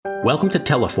Welcome to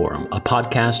Teleforum, a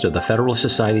podcast of the Federalist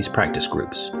Society's practice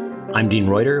groups. I'm Dean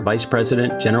Reuter, Vice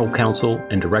President, General Counsel,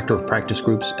 and Director of Practice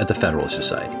Groups at the Federalist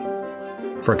Society.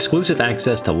 For exclusive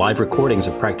access to live recordings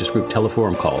of practice group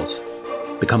Teleforum calls,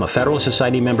 become a Federalist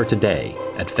Society member today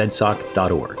at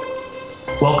fedsoc.org.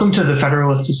 Welcome to the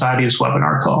Federalist Society's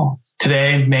webinar call.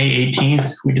 Today, May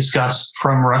 18th, we discuss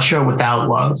From Russia Without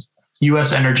Love,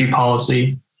 U.S. Energy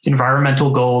Policy, Environmental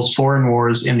Goals, Foreign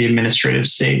Wars, and the Administrative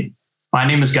State. My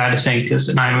name is Guy DeSanctis,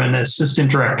 and I'm an Assistant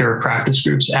Director of Practice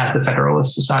Groups at the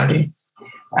Federalist Society.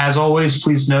 As always,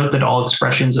 please note that all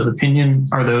expressions of opinion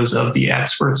are those of the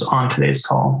experts on today's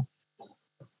call.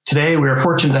 Today, we are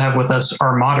fortunate to have with us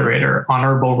our moderator,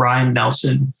 Honorable Ryan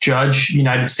Nelson, Judge,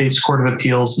 United States Court of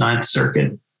Appeals, Ninth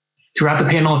Circuit. Throughout the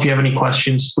panel, if you have any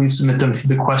questions, please submit them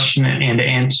through the question and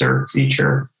answer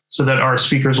feature so that our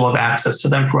speakers will have access to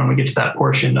them for when we get to that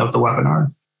portion of the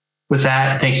webinar. With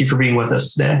that, thank you for being with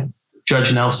us today.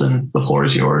 Judge Nelson, the floor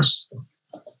is yours.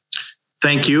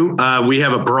 Thank you. We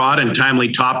have a broad and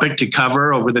timely topic to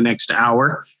cover over the next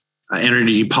hour.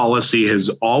 Energy policy has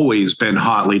always been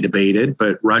hotly debated,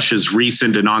 but Russia's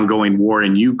recent and ongoing war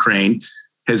in Ukraine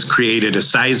has created a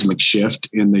seismic shift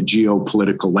in the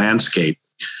geopolitical landscape.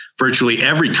 Virtually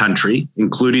every country,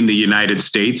 including the United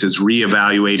States, is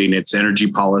reevaluating its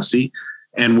energy policy,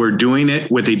 and we're doing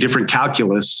it with a different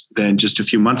calculus than just a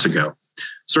few months ago.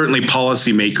 Certainly,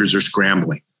 policymakers are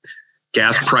scrambling.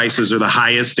 Gas prices are the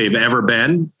highest they've ever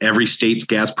been. Every state's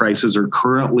gas prices are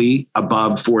currently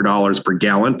above $4 per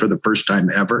gallon for the first time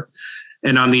ever.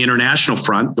 And on the international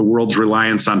front, the world's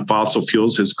reliance on fossil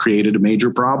fuels has created a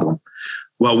major problem.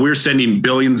 While we're sending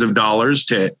billions of dollars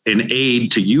in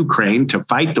aid to Ukraine to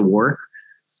fight the war,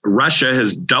 Russia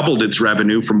has doubled its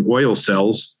revenue from oil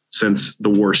sales since the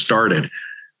war started.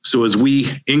 So as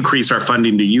we increase our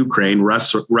funding to Ukraine,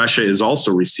 Russia is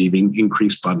also receiving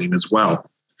increased funding as well.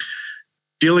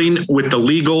 Dealing with the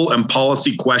legal and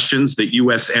policy questions that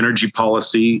U.S. energy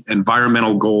policy,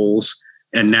 environmental goals,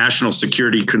 and national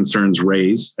security concerns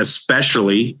raise,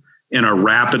 especially in a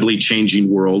rapidly changing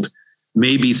world,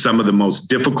 may be some of the most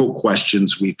difficult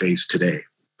questions we face today.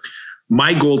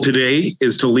 My goal today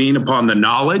is to lean upon the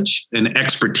knowledge and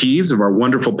expertise of our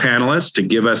wonderful panelists to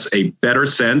give us a better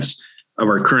sense of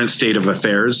our current state of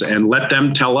affairs and let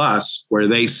them tell us where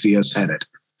they see us headed.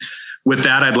 With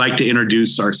that, I'd like to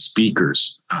introduce our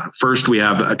speakers. First, we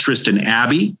have Tristan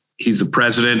Abbey. He's the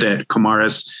president at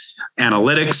Comaris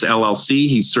Analytics, LLC.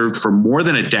 He served for more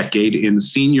than a decade in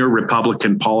senior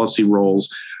Republican policy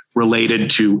roles related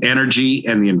to energy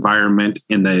and the environment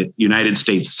in the United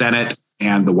States Senate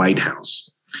and the White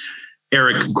House.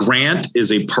 Eric Grant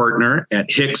is a partner at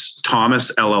Hicks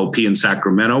Thomas LLP in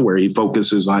Sacramento, where he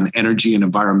focuses on energy and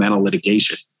environmental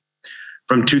litigation.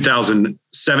 From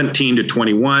 2017 to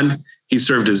 21, he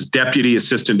served as Deputy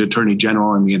Assistant Attorney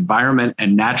General in the Environment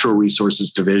and Natural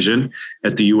Resources Division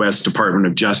at the U.S. Department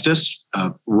of Justice,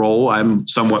 a role I'm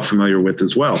somewhat familiar with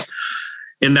as well.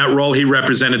 In that role, he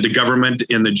represented the government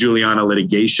in the Juliana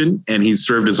litigation, and he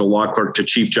served as a law clerk to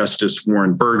Chief Justice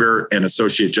Warren Burger and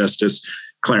Associate Justice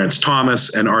Clarence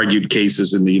Thomas, and argued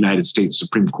cases in the United States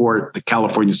Supreme Court, the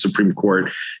California Supreme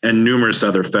Court, and numerous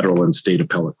other federal and state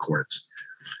appellate courts.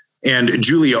 And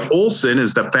Julia Olson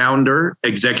is the founder,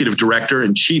 executive director,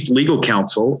 and chief legal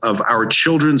counsel of Our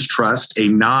Children's Trust, a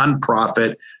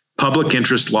nonprofit public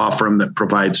interest law firm that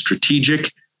provides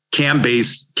strategic,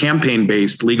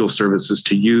 campaign-based legal services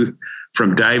to youth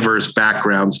from diverse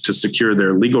backgrounds to secure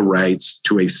their legal rights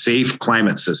to a safe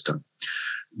climate system.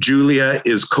 Julia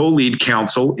is co-lead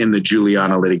counsel in the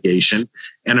Juliana litigation,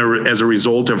 and as a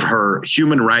result of her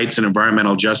human rights and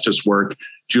environmental justice work,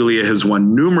 Julia has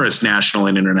won numerous national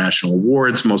and international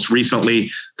awards, most recently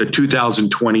the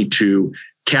 2022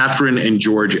 Catherine and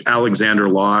George Alexander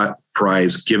Law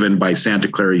Prize given by Santa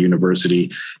Clara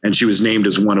University, and she was named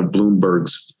as one of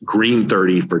Bloomberg's Green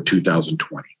 30 for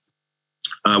 2020.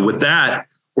 With that,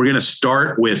 we're going to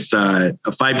start with 5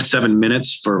 to 7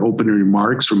 minutes for opening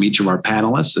remarks from each of our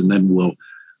panelists, and then we'll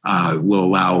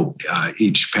allow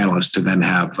each panelist to then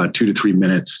have 2 to 3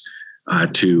 minutes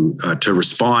to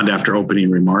respond after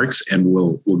opening remarks. And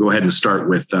we'll go ahead and start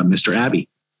with Mr. Abbey.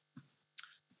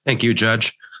 Thank you,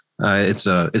 Judge. It's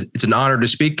an honor to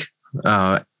speak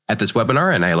at this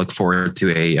webinar, and I look forward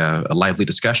to a lively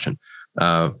discussion.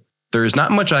 There's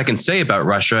not much I can say about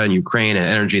Russia and Ukraine and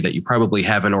energy that you probably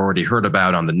haven't already heard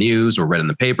about on the news or read in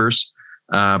the papers,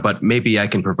 but maybe I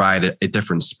can provide a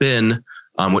different spin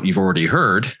on what you've already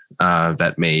heard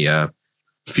that may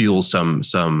fuel some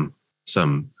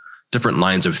different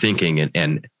lines of thinking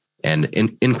and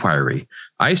inquiry.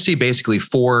 I see basically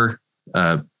four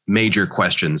major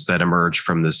questions that emerge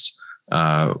from this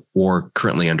war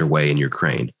currently underway in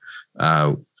Ukraine.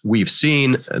 We've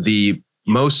seen the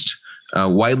most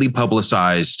widely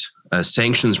publicized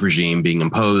sanctions regime being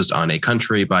imposed on a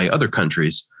country by other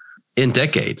countries in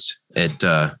decades.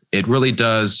 It really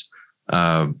does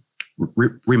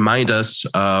remind us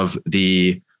of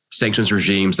the sanctions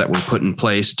regimes that were put in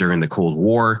place during the Cold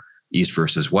War, East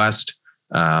versus West,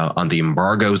 on the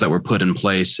embargoes that were put in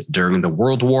place during the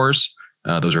World Wars.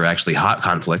 Those are actually hot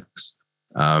conflicts,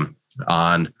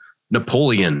 on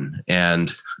Napoleon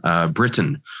and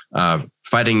Britain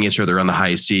fighting each other on the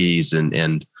high seas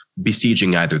and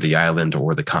besieging either the island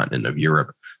or the continent of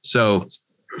Europe. So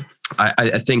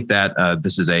I think that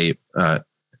this is a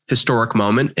historic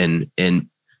moment in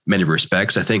many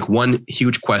respects. I think one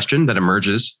huge question that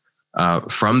emerges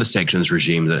from the sanctions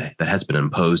regime that has been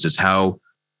imposed is how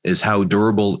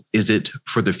durable is it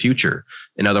for the future?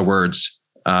 In other words,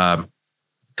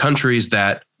 countries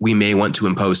that we may want to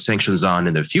impose sanctions on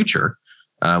in the future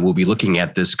will be looking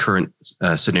at this current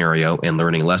scenario and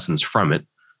learning lessons from it,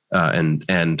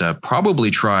 and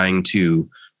probably trying to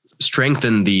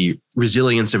strengthen the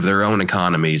resilience of their own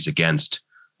economies against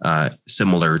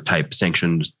similar type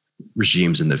sanctions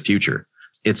regimes in the future.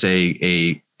 It's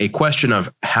a question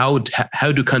of how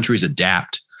do countries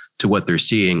adapt to what they're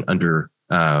seeing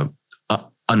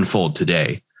unfold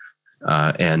today,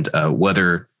 and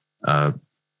whether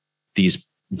these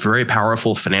very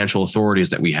powerful financial authorities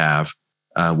that we have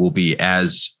will be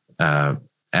as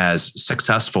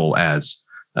successful as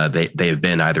they have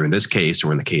been either in this case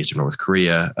or in the case of North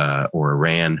Korea or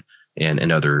Iran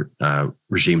and other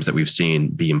regimes that we've seen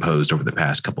be imposed over the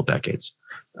past couple decades.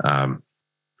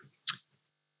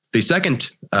 The second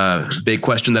big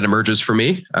question that emerges for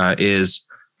me is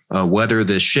whether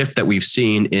the shift that we've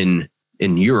seen in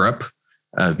Europe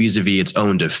vis-a-vis its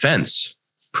own defense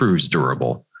proves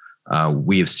durable.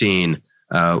 We have seen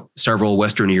several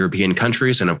Western European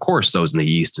countries, and of course those in the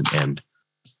East and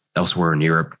elsewhere in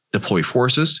Europe, deploy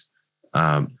forces.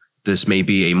 This may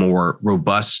be a more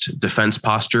robust defense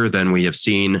posture than we have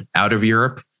seen out of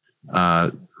Europe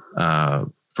for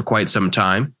quite some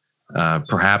time.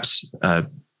 Perhaps,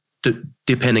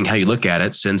 depending how you look at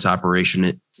it, since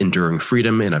Operation Enduring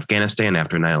Freedom in Afghanistan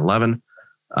after 9/11.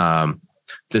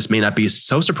 This may not be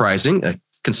so surprising,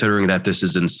 considering that this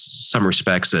is in some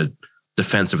respects a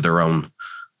defense of their own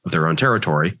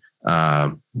territory,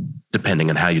 depending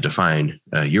on how you define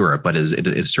Europe. But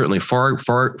it's certainly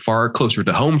far closer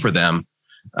to home for them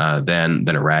than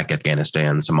Iraq,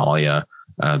 Afghanistan, Somalia,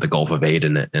 the Gulf of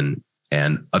Aden,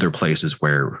 and other places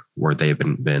where they've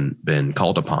been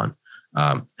called upon.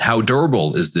 How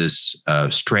durable is this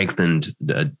strengthened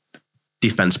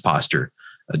defense posture?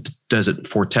 Does it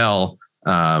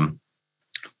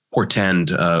portend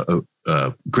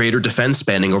greater defense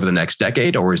spending over the next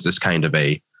decade, or is this kind of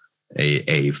a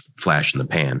flash in the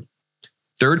pan?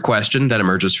 Third question that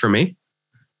emerges for me,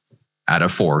 out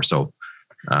of four, so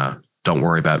don't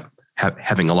worry about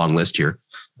having a long list here,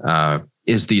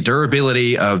 is the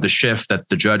durability of the shift that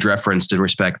the judge referenced in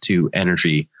respect to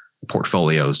energy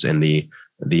portfolios and the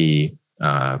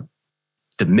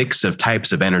mix of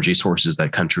types of energy sources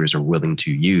that countries are willing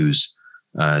to use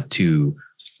to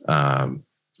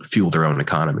fuel their own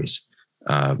economies.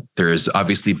 There has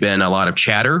obviously been a lot of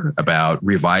chatter about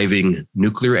reviving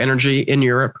nuclear energy in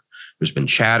Europe. There's been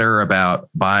chatter about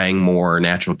buying more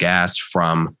natural gas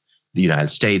from the United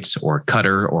States or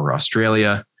Qatar or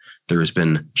Australia. There has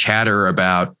been chatter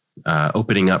about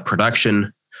opening up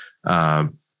production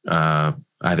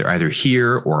either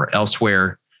here or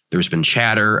elsewhere. There's been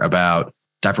chatter about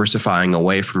diversifying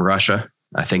away from Russia.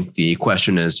 I think the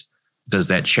question is, does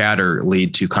that chatter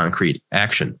lead to concrete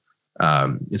action?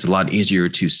 It's a lot easier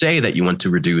to say that you want to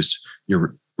reduce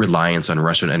your reliance on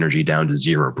Russian energy down to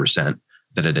 0%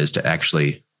 than it is to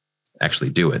actually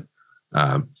do it.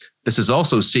 This is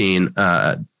also seen.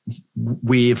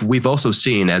 We've also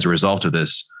seen as a result of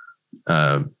this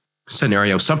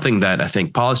scenario something that I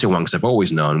think policy wonks have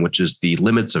always known, which is the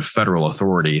limits of federal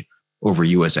authority over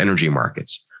U.S. energy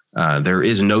markets. There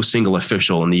is no single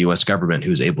official in the U.S. government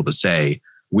who's able to say,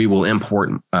 we will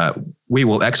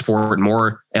export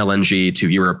more LNG to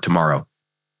Europe tomorrow.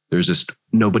 There's just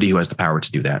nobody who has the power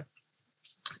to do that.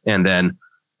 And then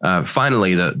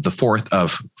finally, the fourth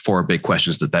of four big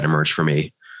questions that emerge for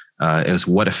me is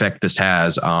what effect this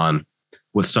has on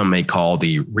what some may call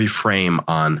the reframe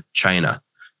on China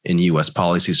in U.S.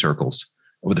 policy circles.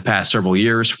 Over the past several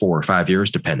years, 4 or 5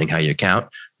 years, depending how you count,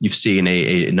 you've seen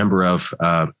a number of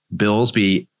bills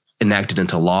be enacted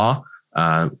into law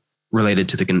related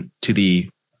to the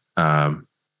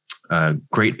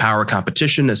great power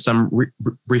competition, as some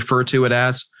refer to it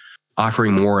as,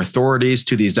 offering more authorities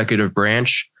to the executive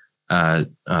branch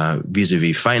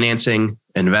vis-a-vis financing,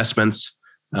 investments,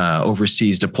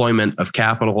 overseas deployment of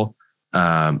capital,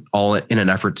 all in an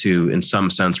effort to, in some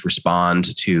sense,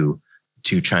 respond to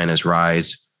China's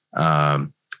rise,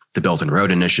 the Belt and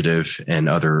Road Initiative, and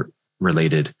other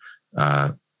related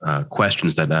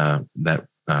questions that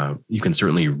you can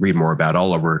certainly read more about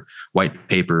all over white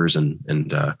papers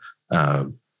and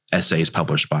essays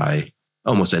published by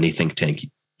almost any think tank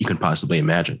you can possibly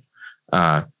imagine.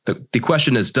 The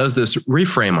question is, does this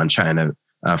reframe on China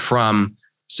from,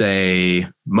 say,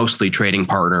 mostly trading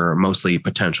partner, mostly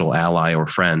potential ally or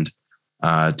friend,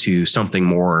 to something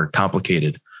more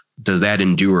complicated, does that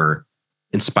endure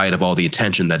in spite of all the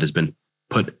attention that has been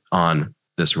put on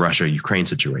this Russia-Ukraine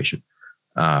situation?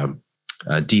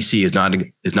 DC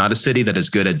is not a city that is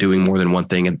good at doing more than one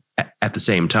thing at the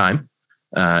same time,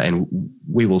 and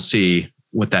we will see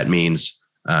what that means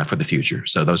for the future.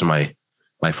 So those are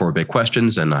my four big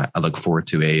questions, and I look forward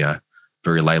to a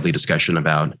very lively discussion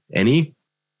about any,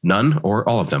 none, or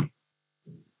all of them.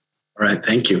 All right,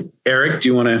 thank you. Eric, do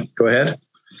you want to go ahead?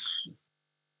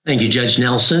 Thank you, Judge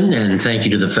Nelson, and thank you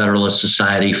to the Federalist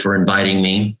Society for inviting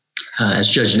me. As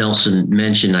Judge Nelson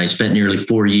mentioned, I spent nearly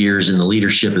 4 years in the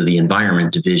leadership of the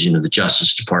Environment Division of the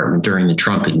Justice Department during the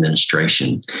Trump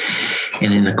administration.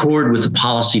 And in accord with the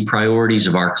policy priorities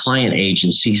of our client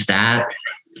agencies, that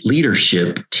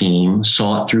leadership team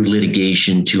sought through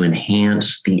litigation to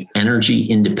enhance the energy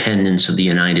independence of the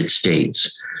United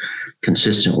States,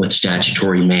 consistent with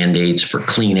statutory mandates for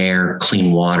clean air,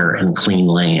 clean water, and clean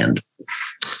land.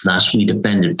 Thus, we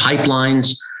defended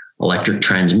pipelines, electric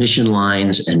transmission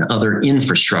lines, and other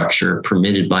infrastructure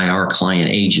permitted by our client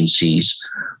agencies,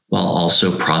 while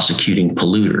also prosecuting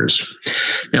polluters.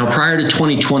 Now, prior to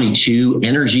 2022,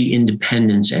 energy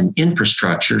independence and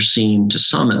infrastructure seemed, to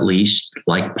some at least,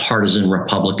 like partisan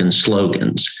Republican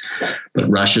slogans. But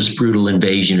Russia's brutal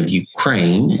invasion of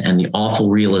Ukraine and the awful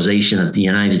realization that the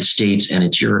United States and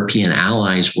its European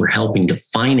allies were helping to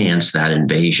finance that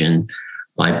invasion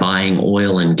by buying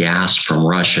oil and gas from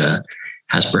Russia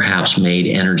has perhaps made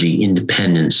energy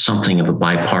independence something of a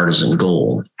bipartisan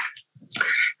goal.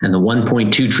 And the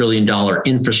 $1.2 trillion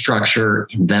Infrastructure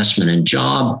Investment and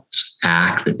Jobs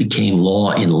Act that became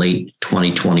law in late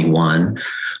 2021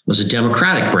 was a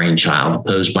Democratic brainchild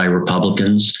opposed by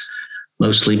Republicans,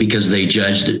 mostly because they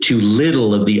judged that too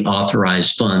little of the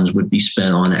authorized funds would be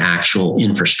spent on actual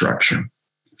infrastructure.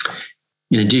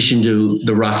 In addition to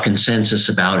the rough consensus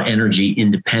about energy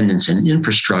independence and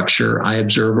infrastructure, I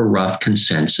observe a rough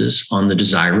consensus on the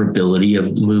desirability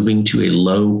of moving to a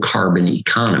low carbon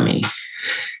economy.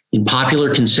 In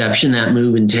popular conception, that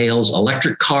move entails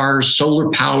electric cars, solar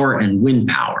power, and wind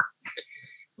power.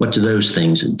 What do those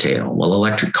things entail? Well,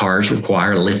 electric cars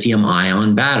require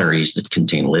lithium-ion batteries that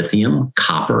contain lithium,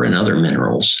 copper, and other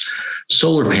minerals.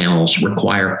 Solar panels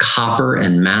require copper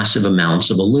and massive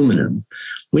amounts of aluminum.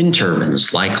 Wind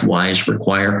turbines likewise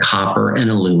require copper and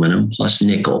aluminum plus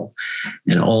nickel,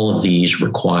 and all of these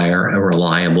require a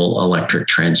reliable electric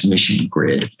transmission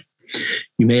grid.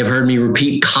 You may have heard me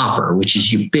repeat copper, which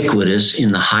is ubiquitous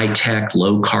in the high-tech,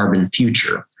 low-carbon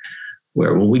future.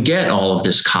 Where will we get all of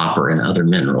this copper and other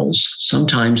minerals?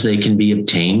 Sometimes they can be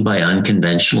obtained by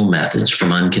unconventional methods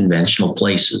from unconventional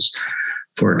places.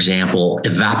 For example,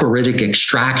 evaporitic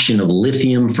extraction of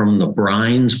lithium from the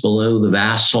brines below the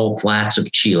vast salt flats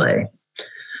of Chile.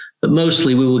 But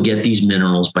mostly we will get these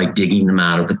minerals by digging them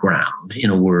out of the ground. In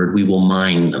a word, we will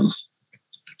mine them.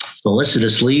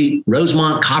 Felicitously,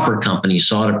 Rosemont Copper Company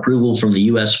sought approval from the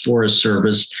U.S. Forest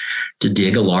Service to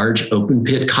dig a large open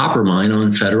pit copper mine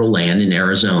on federal land in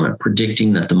Arizona,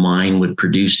 predicting that the mine would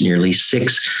produce nearly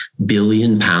 6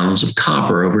 billion pounds of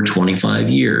copper over 25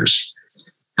 years.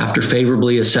 After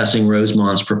favorably assessing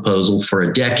Rosemont's proposal for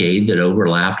a decade that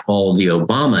overlapped all of the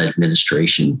Obama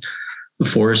administration, the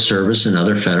Forest Service and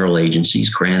other federal agencies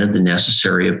granted the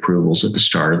necessary approvals at the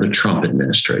start of the Trump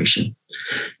administration.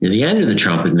 Near the end of the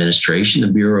Trump administration,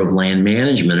 the Bureau of Land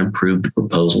Management approved a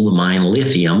proposal to mine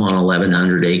lithium on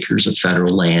 1,100 acres of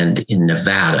federal land in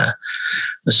Nevada,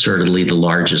 assertedly the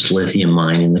largest lithium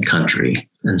mine in the country.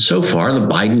 And so far, the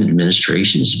Biden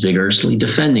administration is vigorously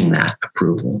defending that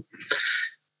approval.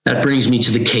 That brings me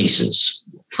to the cases.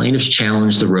 Plaintiffs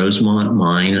challenged the Rosemont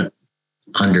mine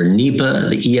under NEPA,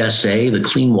 the ESA, the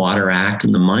Clean Water Act,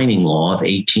 and the mining law of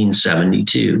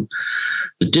 1872.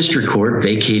 The district court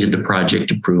vacated the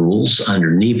project approvals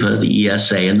under NEPA, the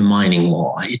ESA, and the mining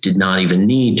law. It did not even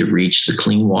need to reach the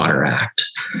Clean Water Act.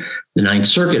 The Ninth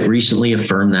Circuit recently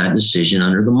affirmed that decision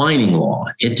under the mining law.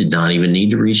 It did not even need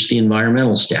to reach the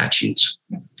environmental statutes.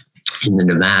 In the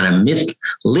Nevada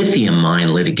lithium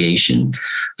mine litigation,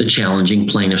 The challenging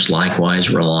plaintiffs likewise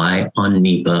rely on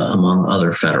NEPA, among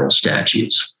other federal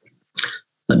statutes.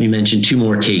 Let me mention two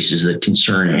more cases that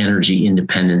concern energy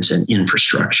independence and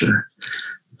infrastructure.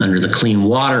 Under the Clean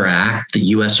Water Act, the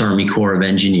U.S. Army Corps of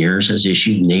Engineers has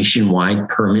issued nationwide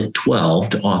Permit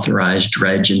 12 to authorize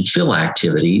dredge and fill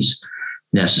activities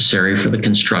necessary for the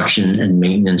construction and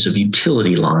maintenance of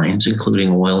utility lines,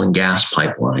 including oil and gas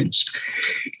pipelines.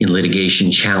 In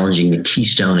litigation challenging the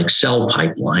Keystone XL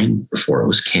pipeline before it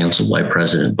was canceled by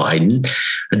President Biden,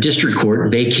 a district court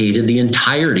vacated the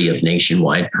entirety of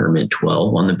nationwide Permit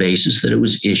 12 on the basis that it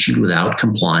was issued without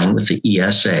complying with the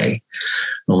ESA.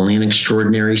 Only an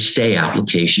extraordinary stay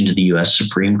application to the U.S.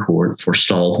 Supreme Court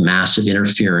forestalled massive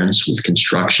interference with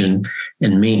construction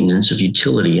and maintenance of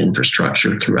utility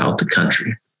infrastructure throughout the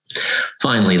country.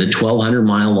 Finally, the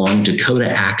 1,200-mile-long Dakota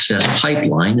Access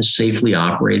Pipeline is safely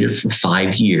operated for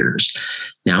 5 years,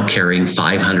 now carrying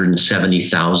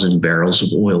 570,000 barrels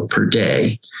of oil per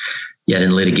day. Yet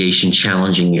in litigation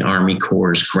challenging the Army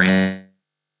Corps' grant,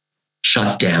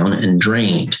 shut down and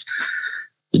drained.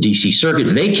 The D.C. Circuit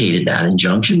vacated that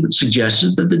injunction, but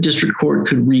suggested that the district court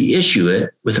could reissue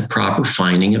it with a proper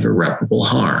finding of irreparable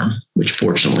harm, which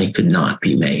fortunately could not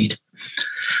be made.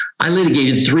 I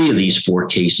litigated 3 of these 4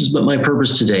 cases, but my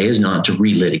purpose today is not to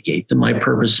relitigate them. My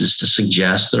purpose is to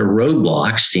suggest that a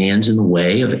roadblock stands in the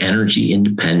way of energy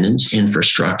independence,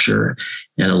 infrastructure,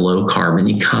 and a low carbon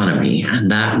economy.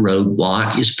 And that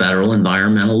roadblock is federal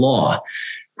environmental law,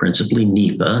 principally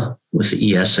NEPA, with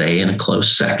the ESA in a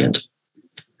close second.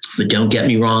 But don't get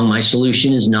me wrong, my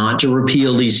solution is not to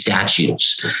repeal these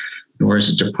statutes, nor is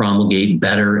it to promulgate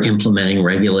better implementing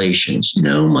regulations.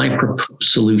 No, my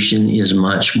solution is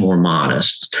much more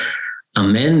modest.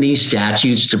 Amend these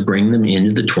statutes to bring them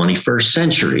into the 21st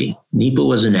century. NEPA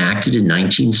was enacted in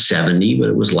 1970, but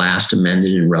it was last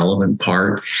amended in relevant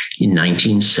part in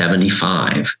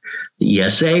 1975. The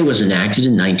ESA was enacted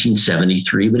in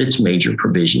 1973, but its major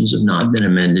provisions have not been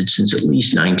amended since at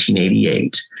least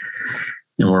 1988.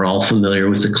 And we're all familiar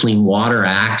with the Clean Water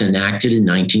Act enacted in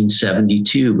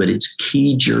 1972, but its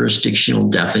key jurisdictional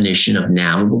definition of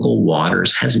navigable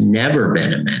waters has never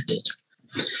been amended.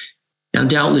 Now,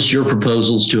 doubtless your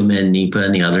proposals to amend NEPA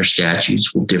and the other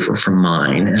statutes will differ from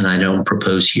mine, and I don't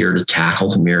propose here to tackle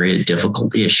the myriad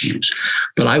difficult issues,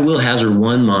 but I will hazard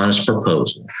one modest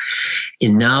proposal.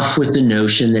 Enough with the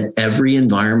notion that every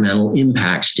environmental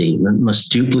impact statement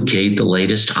must duplicate the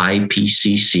latest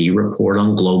IPCC report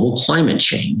on global climate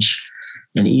change.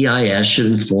 And EIS should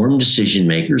inform decision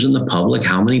makers and the public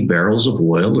how many barrels of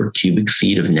oil or cubic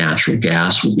feet of natural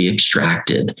gas will be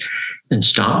extracted, and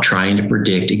stop trying to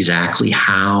predict exactly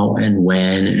how and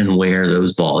when and where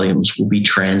those volumes will be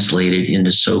translated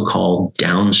into so-called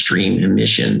downstream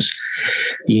emissions.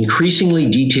 The increasingly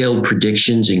detailed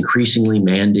predictions, increasingly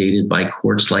mandated by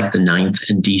courts like the Ninth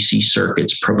and DC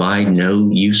circuits, provide no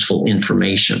useful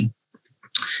information.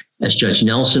 As Judge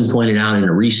Nelson pointed out in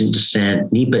a recent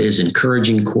dissent, NEPA is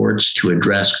encouraging courts to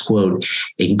address, quote,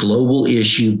 a global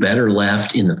issue better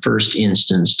left in the first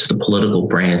instance to the political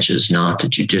branches, not the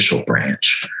judicial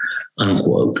branch,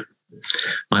 unquote.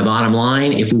 My bottom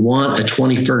line, if we want a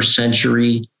 21st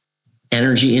century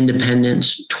energy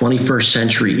independence, 21st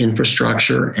century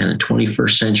infrastructure, and a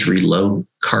 21st century low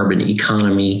carbon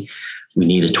economy, we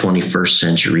need a 21st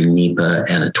century NEPA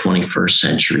and a 21st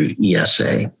century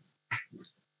ESA.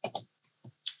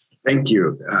 Thank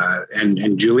you.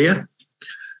 And Julia?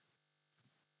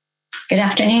 Good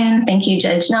afternoon. Thank you,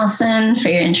 Judge Nelson, for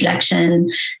your introduction.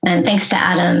 And thanks to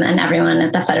Adam and everyone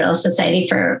at the Federalist Society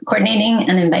for coordinating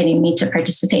and inviting me to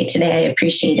participate today. I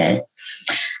appreciate it.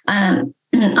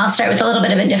 I'll start with a little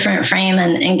bit of a different frame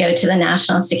and go to the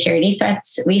national security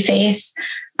threats we face.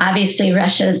 Obviously,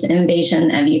 Russia's invasion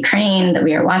of Ukraine that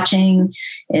we are watching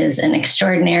is an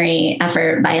extraordinary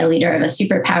effort by a leader of a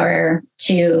superpower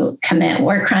to commit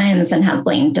war crimes and have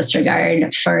blatant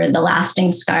disregard for the lasting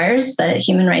scars that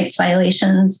human rights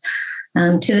violations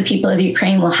to the people of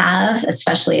Ukraine will have,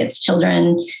 especially its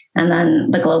children, and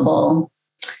then the global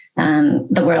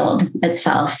the world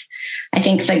itself. I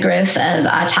think the growth of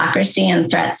autocracy and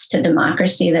threats to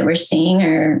democracy that we're seeing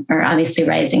are obviously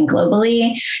rising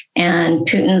globally, and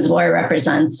Putin's war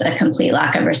represents a complete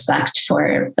lack of respect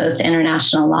for both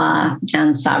international law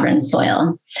and sovereign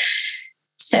soil.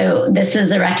 So this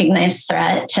is a recognized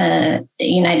threat to the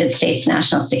United States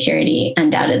national security,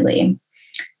 undoubtedly.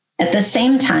 At the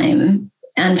same time,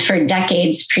 and for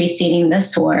decades preceding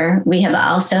this war, we have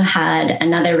also had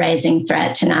another rising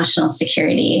threat to national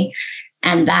security,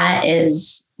 and that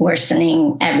is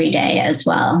worsening every day as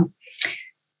well.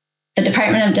 The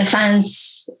Department of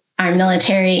Defense, our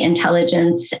military,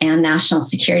 intelligence, and national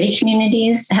security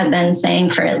communities have been saying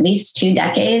for at least 2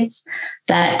 decades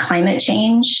that climate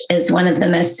change is one of the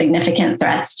most significant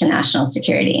threats to national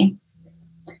security.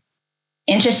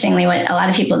 Interestingly, what a lot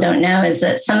of people don't know is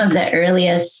that some of the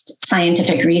earliest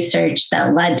scientific research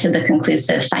that led to the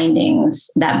conclusive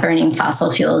findings that burning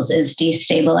fossil fuels is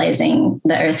destabilizing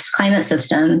the Earth's climate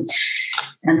system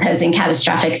and posing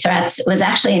catastrophic threats was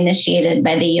actually initiated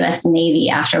by the US Navy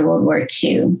after World War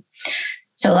II.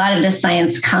 So a lot of this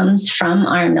science comes from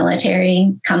our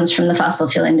military, comes from the fossil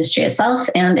fuel industry itself,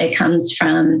 and it comes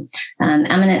from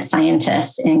eminent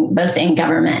scientists both in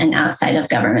government and outside of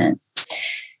government.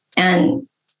 And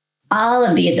all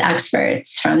of these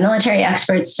experts, from military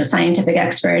experts to scientific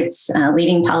experts,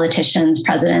 leading politicians,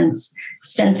 presidents,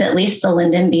 since at least the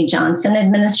Lyndon B. Johnson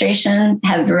administration,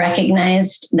 have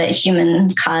recognized that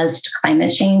human-caused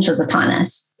climate change was upon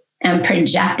us and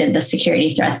projected the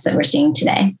security threats that we're seeing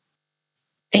today.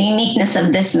 The uniqueness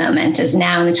of this moment is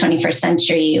now in the 21st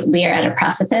century, we are at a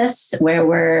precipice where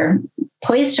we're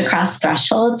poised to cross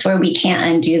thresholds where we can't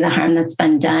undo the harm that's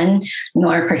been done,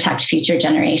 nor protect future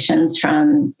generations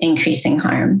from increasing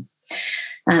harm.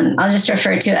 I'll just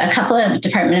refer to a couple of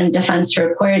Department of Defense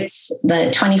reports. The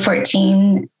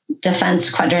 2014 Defense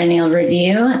Quadrennial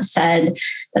Review said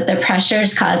that the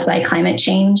pressures caused by climate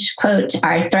change, quote,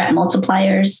 are threat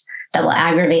multipliers that will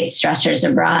aggravate stressors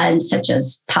abroad, such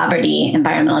as poverty,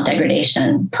 environmental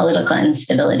degradation, political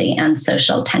instability, and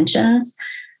social tensions,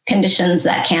 conditions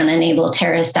that can enable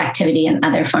terrorist activity and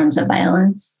other forms of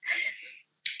violence.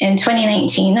 In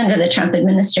 2019, under the Trump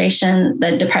administration,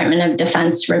 the Department of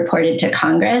Defense reported to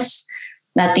Congress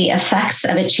that the effects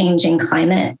of a changing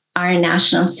climate are a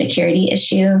national security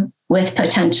issue with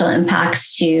potential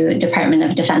impacts to Department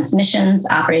of Defense missions,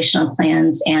 operational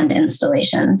plans, and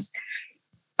installations.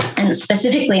 And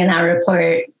specifically in that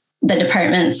report, the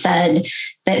department said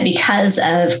that because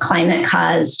of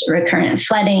climate-caused recurrent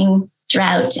flooding,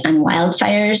 drought, and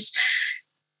wildfires,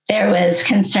 there was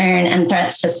concern and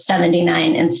threats to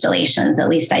 79 installations, at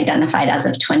least identified as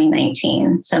of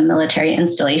 2019. So military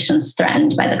installations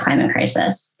threatened by the climate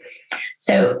crisis.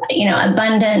 So,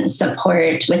 abundant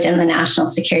support within the national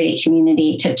security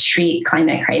community to treat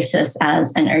climate crisis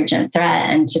as an urgent threat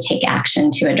and to take action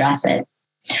to address it.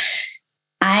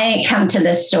 I come to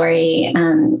this story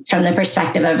from the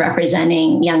perspective of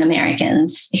representing young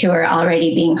Americans who are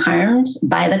already being harmed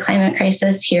by the climate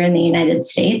crisis here in the United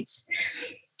States.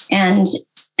 And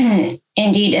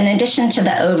indeed, in addition to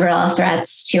the overall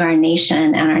threats to our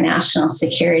nation and our national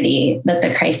security that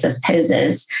the crisis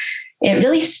poses, it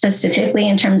really specifically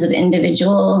in terms of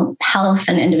individual health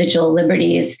and individual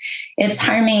liberties, it's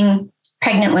harming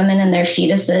pregnant women and their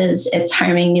fetuses, it's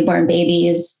harming newborn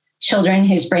babies. Children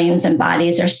whose brains and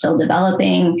bodies are still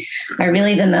developing are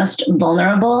really the most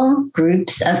vulnerable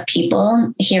groups of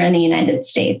people here in the United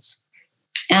States.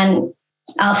 And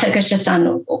I'll focus just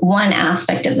on one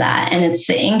aspect of that, and it's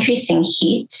the increasing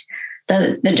heat,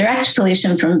 the direct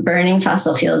pollution from burning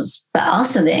fossil fuels, but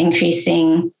also the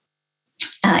increasing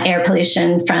air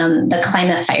pollution from the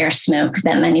climate fire smoke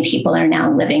that many people are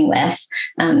now living with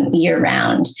year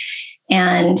round.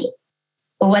 And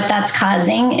what that's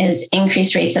causing is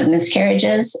increased rates of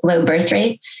miscarriages, low birth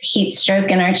rates, heat stroke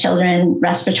in our children,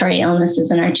 respiratory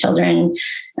illnesses in our children,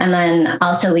 and then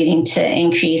also leading to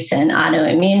increase in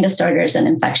autoimmune disorders and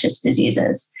infectious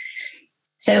diseases.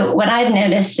 So what I've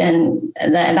noticed in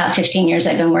the about 15 years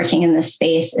I've been working in this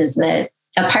space is that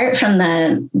apart from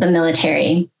the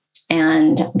military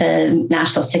and the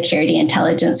national security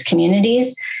intelligence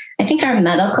communities, I think our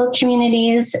medical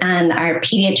communities and our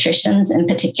pediatricians in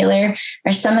particular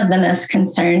are some of the most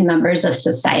concerned members of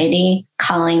society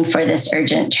calling for this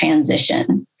urgent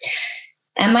transition.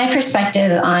 And my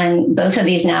perspective on both of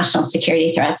these national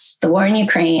security threats, the war in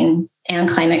Ukraine and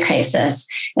climate crisis,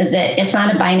 is that it's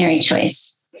not a binary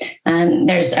choice.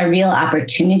 There's a real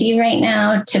opportunity right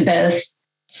now to both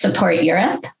support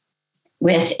Europe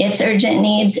with its urgent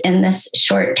needs in this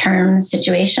short-term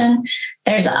situation.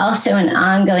 There's also an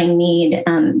ongoing need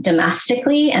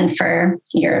domestically and for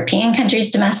European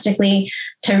countries domestically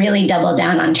to really double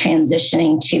down on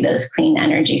transitioning to those clean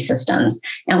energy systems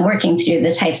and working through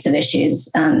the types of issues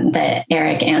that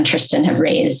Eric and Tristan have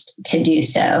raised to do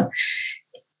so.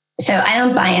 So I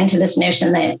don't buy into this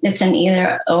notion that it's an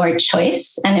either or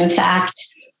choice. And in fact,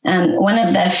 one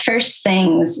of the first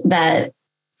things that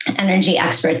energy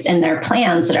experts in their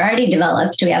plans that are already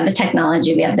developed, we have the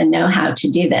technology, we have the know-how to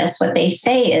do this. What they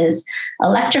say is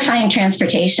electrifying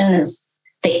transportation is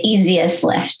the easiest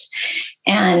lift.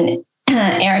 And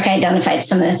Eric identified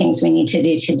some of the things we need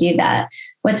to do that.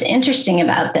 What's interesting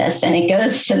about this, and it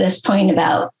goes to this point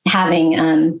about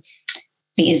having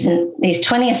these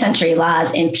 20th century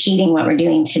laws impeding what we're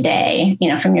doing today,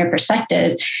 from your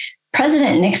perspective,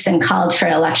 President Nixon called for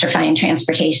electrifying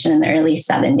transportation in the early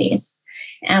 70s.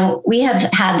 And we have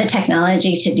had the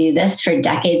technology to do this for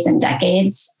decades and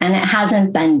decades, and it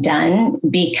hasn't been done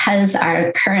because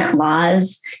our current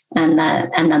laws and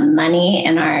the money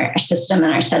in our system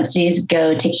and our subsidies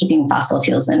go to keeping fossil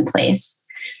fuels in place.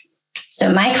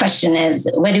 So my question is,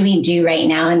 what do we do right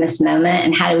now in this moment,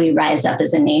 and how do we rise up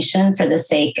as a nation for the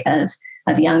sake of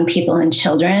young people and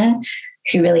children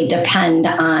who really depend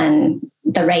on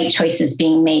the right choices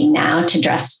being made now to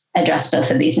address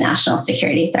both of these national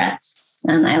security threats?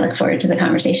 And I look forward to the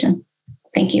conversation.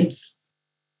 Thank you.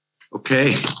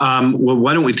 Okay. Well,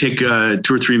 why don't we take 2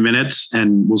 or 3 minutes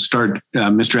and we'll start.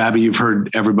 Mr. Abbey, you've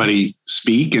heard everybody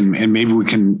speak, and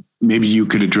maybe you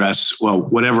could address,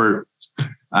 whatever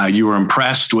you were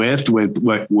impressed with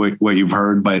what you've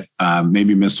heard, but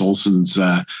maybe Ms. Olson's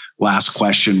last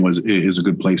question is a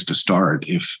good place to start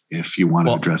if you want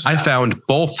to address that. I found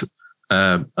both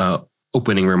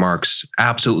opening remarks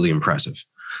absolutely impressive.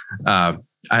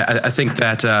 I think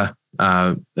that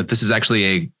this is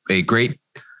actually a great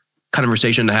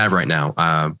conversation to have right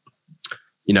now.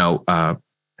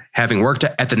 Having worked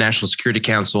at the National Security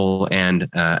Council and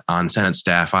on Senate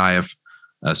staff, I have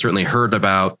certainly heard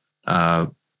about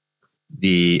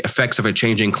the effects of a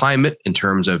changing climate in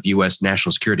terms of U.S.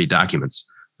 national security documents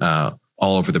all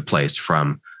over the place,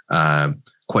 from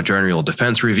quadrennial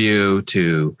defense review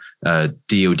to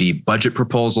DoD budget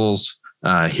proposals,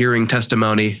 hearing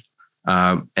testimony.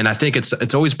 And I think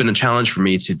it's always been a challenge for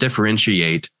me to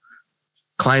differentiate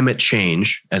climate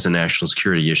change as a national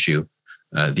security issue,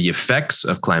 the effects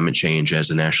of climate change as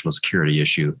a national security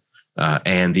issue,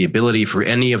 and the ability for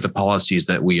any of the policies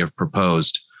that we have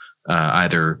proposed,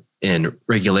 either in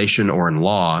regulation or in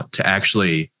law, to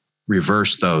actually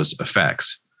reverse those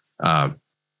effects.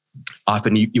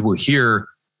 Often you will hear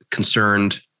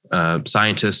concerned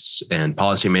scientists and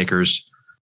policymakers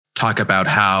talk about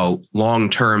how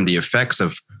long-term the effects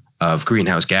of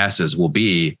greenhouse gases will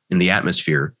be in the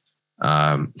atmosphere,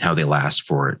 how they last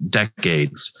for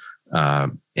decades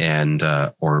and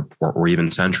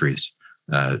even centuries,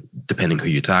 depending who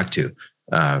you talk to.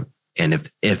 And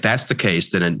if that's the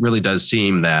case, then it really does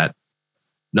seem that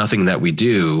nothing that we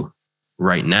do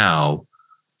right now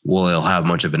will have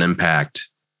much of an impact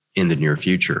in the near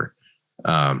future.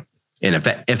 And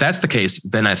if that's the case,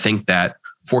 then I think that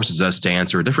forces us to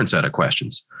answer a different set of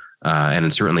questions, and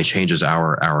it certainly changes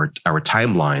our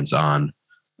timelines on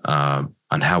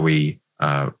how we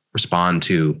respond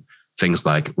to things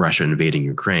like Russia invading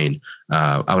Ukraine.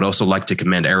 I would also like to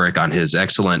commend Eric on his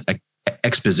excellent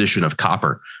exposition of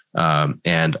copper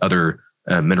and other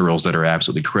minerals that are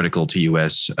absolutely critical to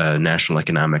U.S. National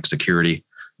economic security,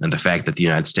 and the fact that the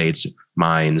United States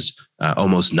mines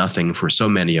almost nothing for so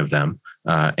many of them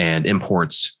and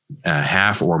imports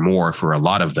half or more for a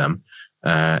lot of them,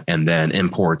 and then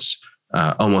imports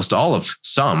almost all of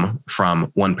some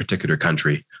from one particular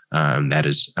country, that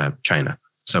is China.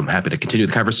 So I'm happy to continue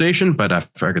the conversation, but I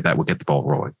figured that we'll get the ball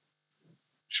rolling.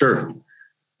 Sure.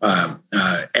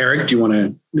 Eric, do you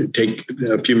want to take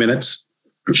a few minutes?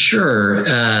 Sure.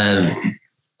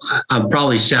 I'll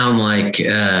probably sound like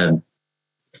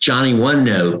Johnny One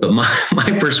Note, but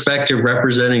my perspective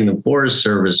representing the Forest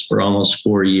Service for almost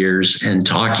 4 years and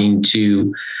talking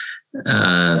to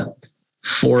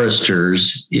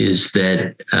foresters is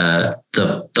that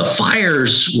the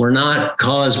fires were not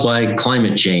caused by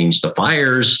climate change. The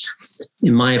fires,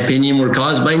 in my opinion, were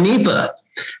caused by NEPA.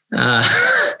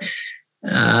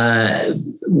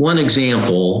 One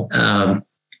example,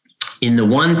 in the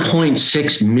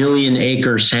 1.6 million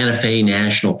acre Santa Fe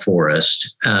National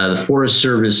Forest, the Forest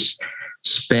Service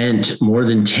spent more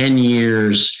than 10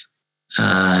 years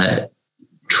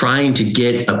trying to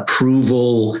get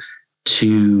approval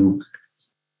to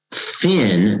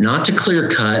thin, not to clear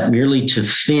cut, merely to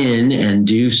thin and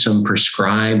do some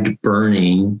prescribed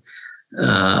burning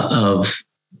of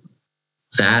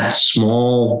that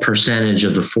small percentage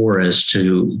of the forest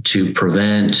to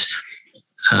prevent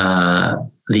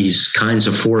these kinds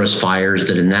of forest fires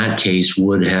that in that case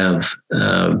would have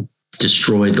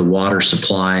destroyed the water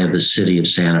supply of the city of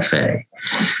Santa Fe.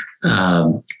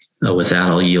 With that,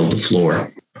 I'll yield the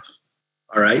floor.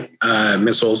 All right.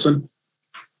 Ms. Olson.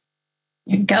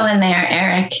 You're going there,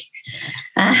 Eric.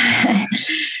 I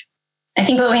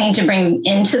think what we need to bring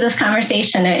into this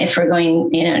conversation, if we're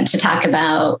going, to talk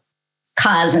about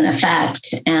cause and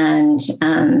effect and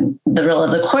the role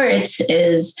of the courts,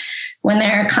 is when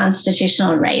there are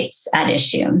constitutional rights at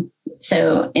issue.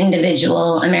 So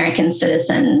individual American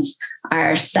citizens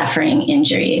are suffering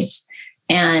injuries.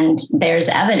 And there's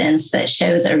evidence that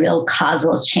shows a real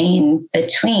causal chain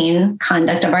between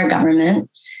conduct of our government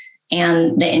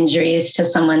and the injuries to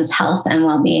someone's health and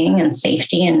well-being and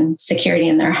safety and security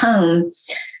in their home.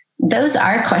 Those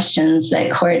are questions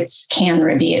that courts can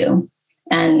review.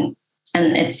 And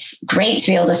it's great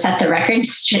to be able to set the record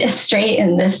straight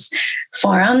in this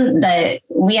forum that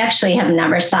we actually have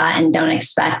never sought and don't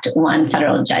expect one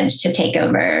federal judge to take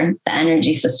over the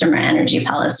energy system or energy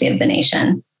policy of the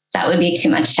nation. That would be too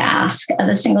much to ask of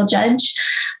a single judge.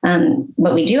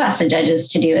 What we do ask the judges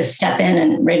to do is step in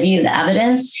and review the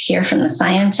evidence, hear from the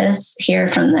scientists, hear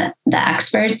from the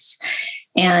experts,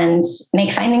 and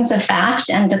make findings of fact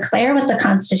and declare what the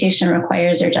Constitution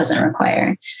requires or doesn't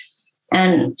require.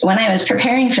 And when I was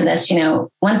preparing for this,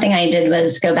 one thing I did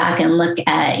was go back and look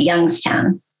at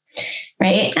Youngstown,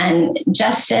 right? And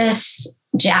Justice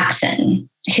Jackson,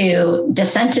 who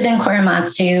dissented in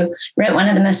Korematsu, wrote one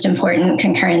of the most important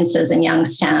concurrences in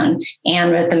Youngstown,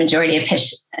 and wrote the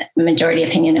majority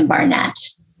opinion in Barnett,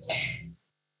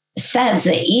 says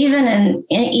that even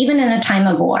in a time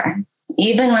of war,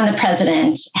 even when the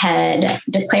president had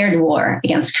declared war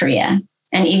against Korea,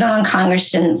 and even when Congress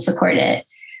didn't support it,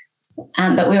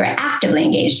 but we were actively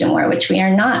engaged in war, which we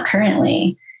are not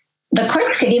currently, the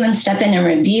courts could even step in and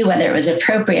review whether it was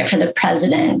appropriate for the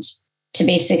president to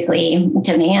basically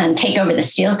take over the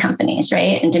steel companies,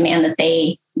 right? And demand that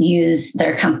they use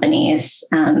their companies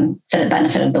for the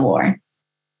benefit of the war.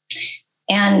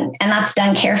 And that's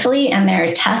done carefully. And there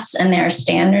are tests and there are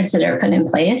standards that are put in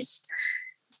place.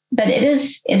 But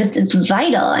it's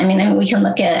vital. I mean, we can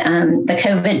look at the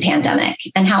COVID pandemic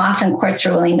and how often courts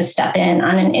were willing to step in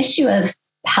on an issue of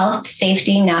health,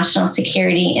 safety, national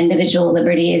security, individual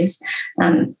liberties,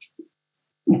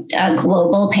 a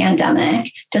global pandemic,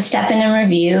 to step in and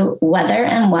review whether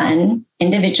and when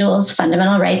individuals'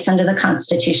 fundamental rights under the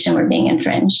Constitution were being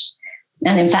infringed.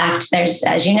 And in fact, there's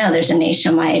a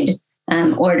nationwide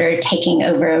order taking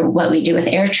over what we do with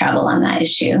air travel on that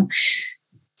issue.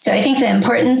 So I think the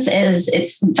importance is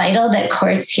it's vital that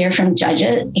courts hear from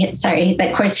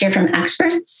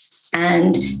experts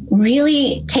and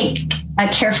really take a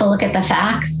careful look at the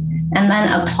facts and then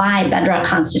apply bedrock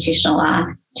constitutional law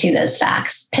to those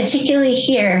facts, particularly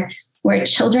here where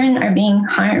children are being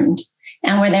harmed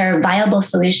and where there are viable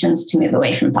solutions to move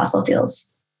away from fossil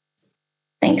fuels.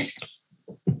 Thanks.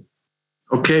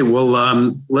 Okay, well,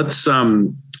 let's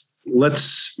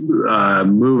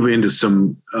move into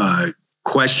some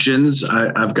questions.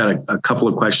 I've got a couple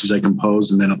of questions I can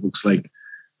pose, and then it looks like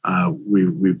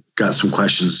we've got some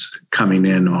questions coming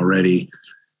in already.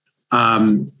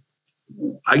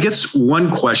 I guess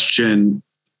one question,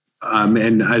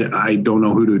 and I don't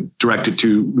know who to direct it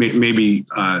to. Maybe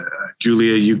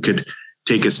Julia, you could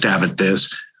take a stab at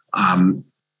this.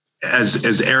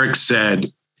 As Eric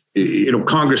said,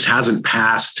 Congress hasn't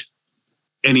passed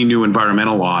any new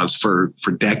environmental laws for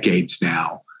decades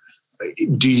now.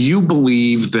 Do you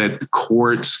believe that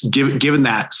courts, given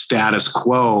that status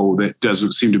quo that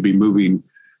doesn't seem to be moving,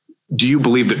 do you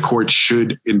believe that courts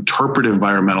should interpret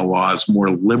environmental laws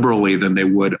more liberally than they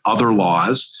would other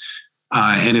laws?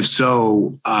 And if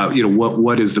so,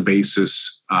 what is the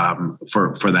basis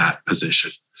for that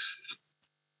position?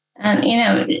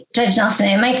 Judge Nelson,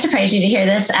 it might surprise you to hear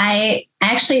this. I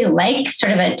actually like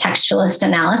sort of a textualist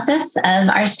analysis of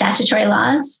our statutory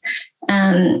laws.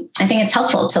 I think it's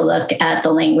helpful to look at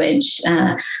the language.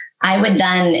 I would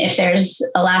then, if there's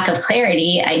a lack of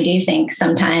clarity, I do think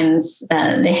sometimes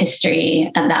the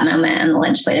history of that moment and the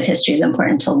legislative history is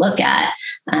important to look at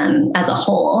as a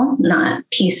whole, not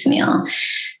piecemeal.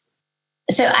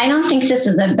 So I don't think this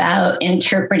is about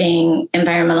interpreting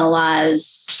environmental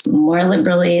laws more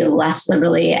liberally, less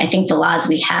liberally. I think the laws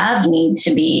we have need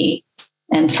to be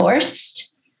enforced.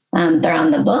 They're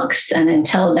on the books, and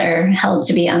until they're held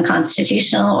to be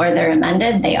unconstitutional or they're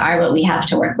amended, they are what we have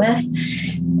to work with.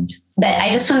 But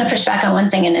I just want to push back on one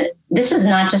thing, and this is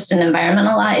not just an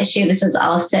environmental law issue. This is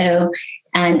also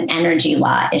an energy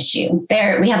law issue.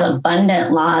 We have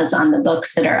abundant laws on the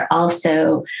books that are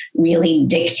also really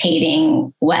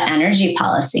dictating what energy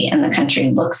policy in the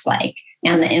country looks like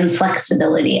and the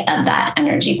inflexibility of that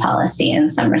energy policy in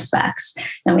some respects.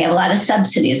 And we have a lot of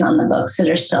subsidies on the books that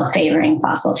are still favoring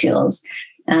fossil fuels.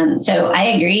 So I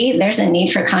agree, there's a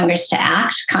need for Congress to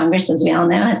act. Congress, as we all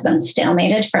know, has been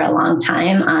stalemated for a long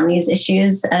time on these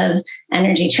issues of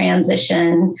energy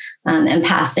transition and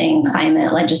passing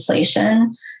climate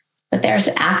legislation. But there's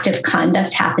active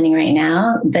conduct happening right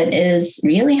now that is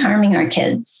really harming our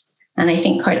kids. And I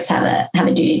think courts have a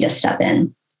duty to step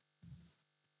in.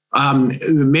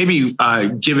 Maybe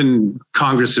given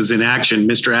Congress's inaction,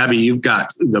 Mr. Abbey, you've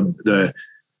got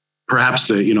perhaps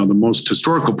the most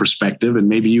historical perspective, and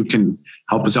maybe you can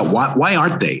help us out. Why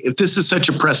aren't they? If this is such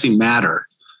a pressing matter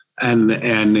and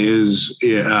is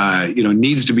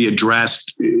needs to be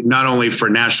addressed not only for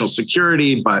national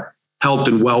security but health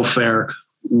and welfare,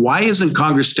 why isn't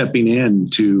Congress stepping in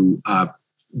to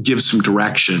give some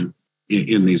direction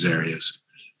in these areas?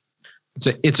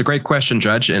 It's a great question,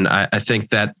 Judge, and I think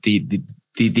that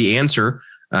the answer,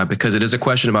 because it is a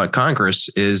question about Congress,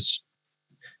 is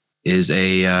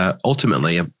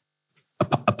ultimately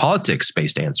a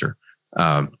politics-based answer.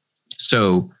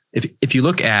 So if you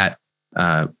look at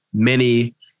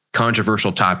many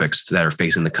controversial topics that are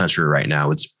facing the country right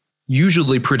now, it's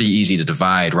usually pretty easy to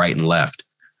divide right and left,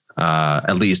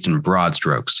 at least in broad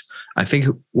strokes. I think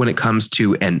when it comes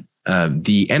to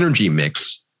the energy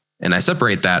mix, and I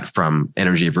separate that from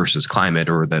energy versus climate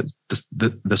or the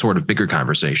sort of bigger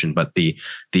conversation, but the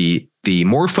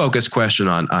more focused question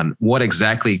on what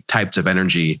exactly types of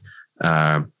energy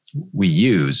we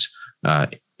use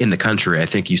in the country, I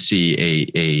think you see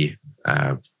a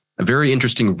very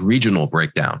interesting regional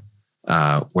breakdown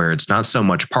where it's not so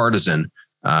much partisan,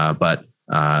 but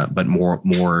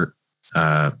more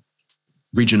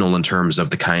regional in terms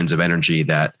of the kinds of energy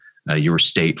that your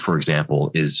state, for example,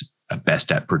 is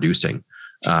best at producing.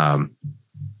 And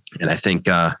I think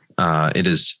it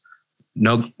is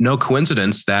no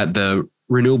coincidence that the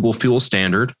renewable fuel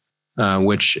standard,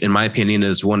 which in my opinion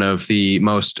is one of the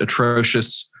most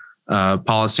atrocious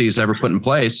policies ever put in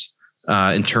place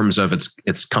in terms of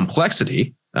its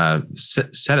complexity,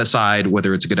 set aside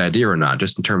whether it's a good idea or not,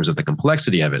 just in terms of the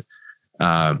complexity of it.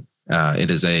 It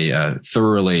is a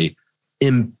thoroughly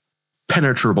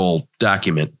impenetrable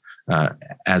document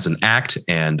as an act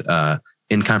and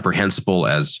incomprehensible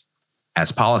as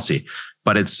policy,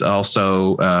 but it's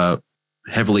also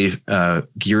heavily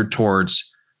geared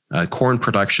towards corn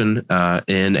production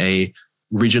in a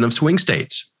region of swing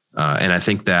states. And I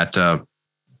think that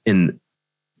in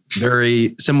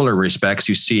very similar respects,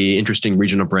 you see interesting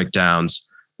regional breakdowns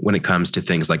when it comes to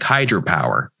things like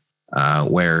hydropower,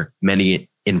 where many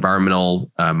environmental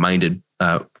minded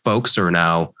folks are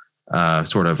now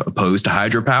sort of opposed to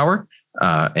hydropower.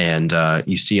 And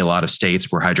you see a lot of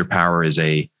states where hydropower is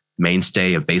a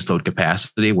mainstay of baseload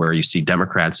capacity, where you see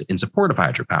Democrats in support of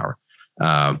hydropower.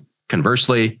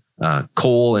 Conversely,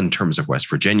 coal in terms of West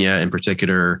Virginia in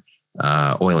particular,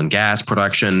 oil and gas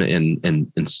production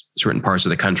in certain parts of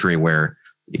the country where,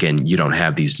 again, you don't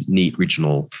have these neat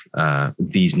regional,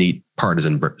 these neat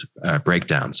partisan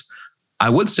breakdowns. I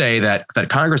would say that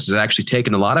Congress has actually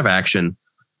taken a lot of action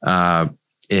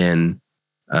in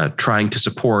trying to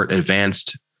support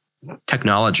advanced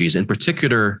technologies, in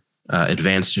particular,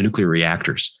 advanced nuclear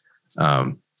reactors.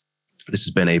 This has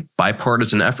been a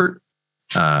bipartisan effort,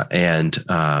 and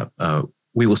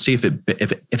we will see if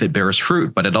it bears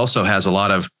fruit. But it also has a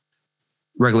lot of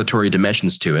regulatory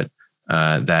dimensions to it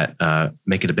that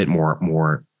make it a bit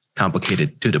more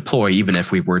complicated to deploy, even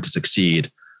if we were to succeed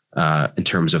in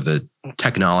terms of the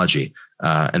technology.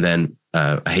 And then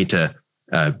I hate to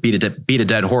beat a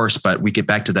dead horse, but we get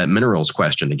back to that minerals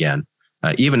question again.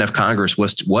 Even if Congress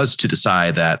was to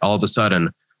decide that all of a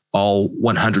sudden all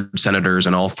 100 senators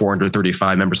and all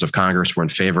 435 members of Congress were in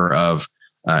favor of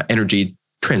energy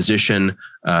transition,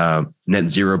 net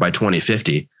zero by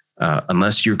 2050,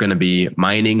 unless you're going to be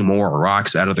mining more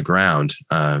rocks out of the ground,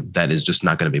 that is just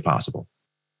not going to be possible.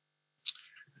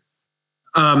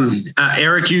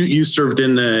 Eric, you served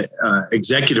in the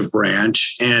executive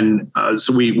branch, and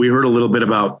so we heard a little bit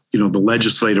about the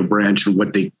legislative branch and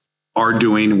what they are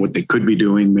doing and what they could be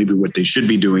doing, maybe what they should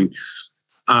be doing.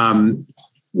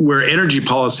 Where energy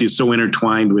policy is so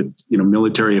intertwined with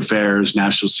military affairs,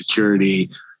 national security,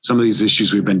 some of these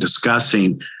issues we've been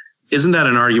discussing, isn't that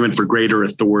an argument for greater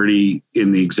authority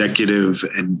in the executive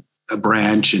and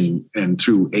branch and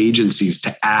through agencies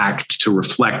to act to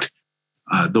reflect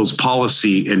those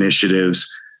policy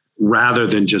initiatives rather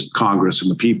than just Congress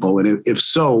and the people? And if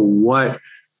so, what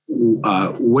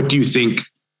do you think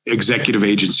executive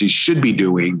agencies should be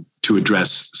doing to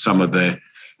address some of the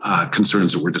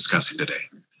concerns that we're discussing today?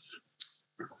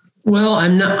 Well,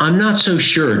 I'm not so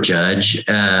sure, Judge.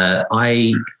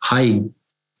 I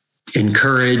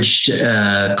encouraged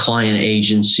client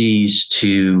agencies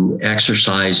to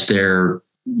exercise their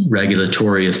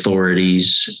regulatory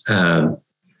authorities. The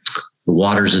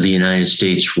Waters of the United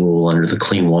States rule under the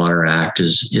Clean Water Act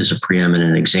is a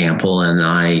preeminent example, and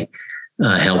I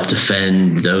help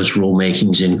defend those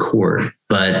rulemakings in court.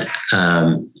 But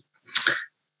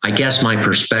I guess my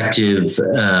perspective,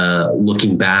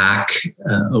 looking back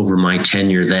over my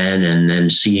tenure then and then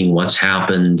seeing what's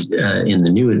happened in the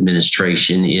new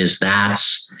administration, is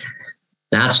that's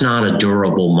not a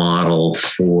durable model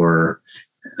for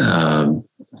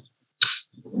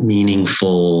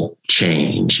meaningful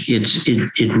change.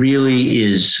 It really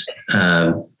is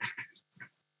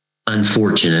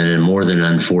unfortunate, and more than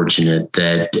unfortunate,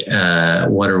 that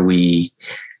what are we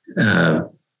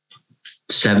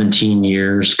 17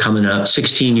 years coming up,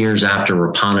 16 years after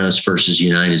Rapanos versus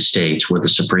United States, where the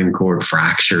Supreme Court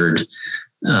fractured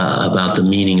about the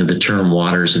meaning of the term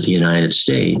waters of the United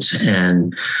States.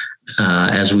 And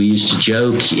as we used to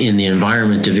joke in the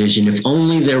Environment Division, if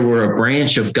only there were a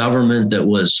branch of government that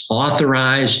was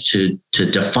authorized to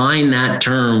define that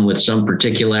term with some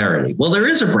particularity. Well, there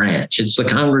is a branch. It's the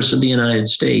Congress of the United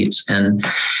States, and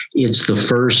it's the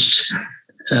first.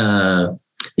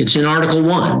 It's in Article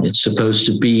 1. It's supposed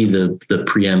to be the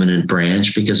preeminent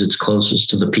branch because it's closest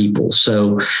to the people.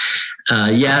 So,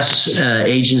 yes,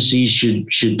 agencies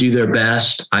should do their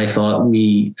best. I thought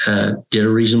we did a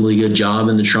reasonably good job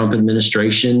in the Trump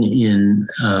administration in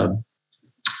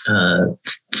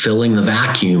filling the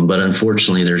vacuum, but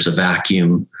unfortunately, there's a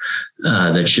vacuum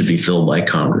that should be filled by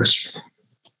Congress.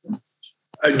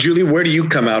 Julie, where do you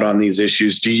come out on these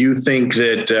issues? Do you think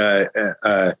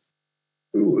that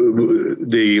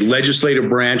the legislative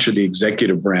branch or the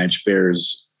executive branch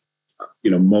bears,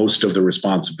 most of the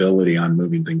responsibility on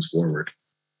moving things forward?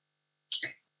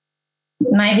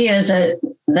 My view is that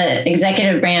the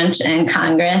executive branch and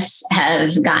Congress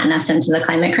have gotten us into the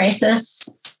climate crisis,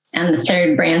 and the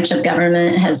third branch of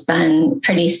government has been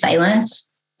pretty silent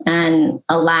and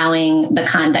allowing the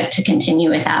conduct to continue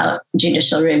without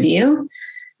judicial review.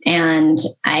 And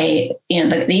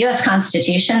the U.S.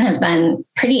 Constitution has been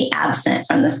pretty absent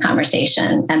from this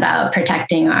conversation about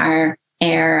protecting our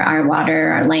air, our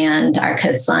water, our land, our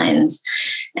coastlines.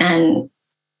 And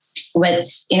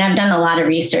I've done a lot of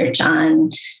research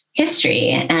on history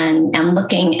and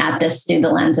looking at this through the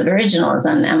lens of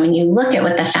originalism. And when you look at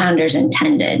what the founders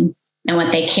intended and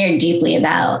what they cared deeply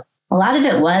about, a lot of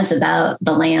it was about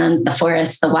the land, the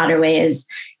forests, the waterways.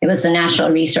 It was the natural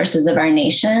resources of our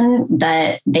nation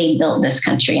that they built this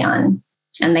country on.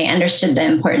 And they understood the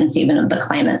importance even of the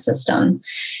climate system.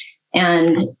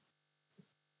 And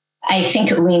I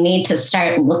think we need to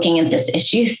start looking at this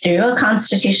issue through a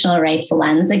constitutional rights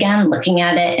lens again, looking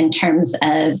at it in terms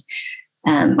of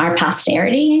our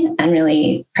posterity and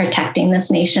really protecting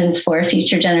this nation for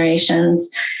future generations,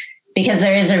 because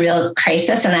there is a real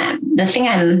crisis. And the thing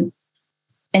I'm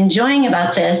enjoying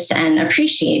about this and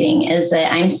appreciating is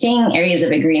that I'm seeing areas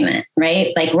of agreement,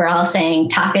 right? Like we're all saying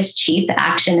talk is cheap,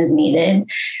 action is needed.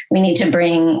 We need to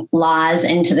bring laws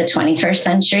into the 21st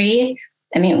century.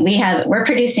 I mean, we're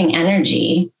producing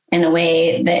energy in a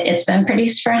way that it's been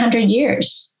produced for 100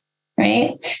 years,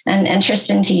 right? And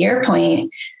Tristan, to your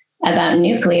point about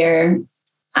nuclear,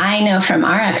 I know from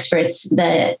our experts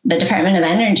that the Department of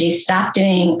Energy stopped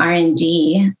doing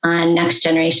R&D on next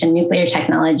generation nuclear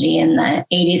technology in the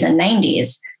 80s and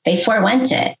 90s. They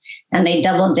forewent it, and they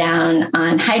doubled down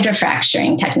on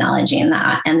hydrofracturing technology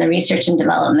and the research and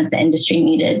development the industry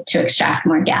needed to extract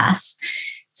more gas.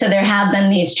 So there have been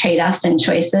these trade-offs and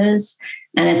choices.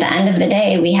 And at the end of the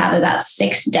day, we have about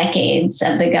 6 decades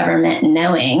of the government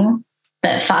knowing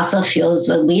that fossil fuels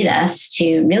would lead us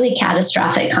to really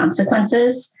catastrophic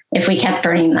consequences if we kept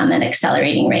burning them at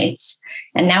accelerating rates.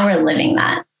 And now we're living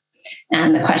that.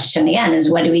 And the question again is,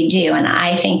 what do we do? And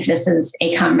I think this is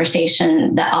a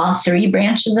conversation that all 3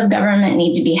 branches of government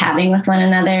need to be having with one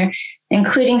another,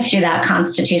 including through that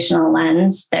constitutional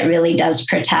lens that really does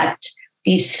protect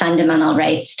these fundamental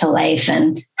rights to life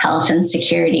and health and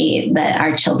security that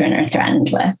our children are threatened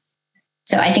with.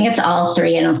 So I think it's all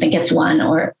 3. I don't think it's one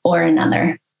or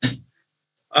another.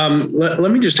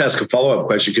 Let me just ask a follow-up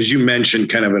question, because you mentioned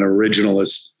kind of an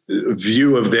originalist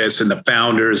view of this and the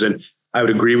founders, and I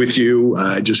would agree with you.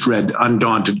 I just read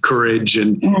Undaunted Courage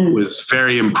and was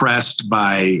very impressed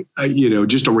by,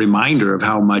 just a reminder of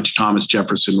how much Thomas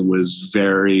Jefferson was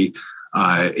very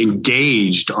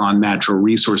engaged on natural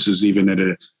resources, even at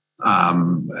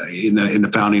in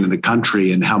the founding of the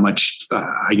country, and how much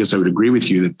I guess I would agree with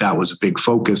you that was a big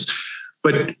focus.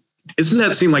 But doesn't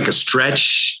that seem like a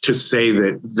stretch to say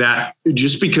that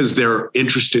just because they're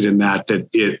interested in that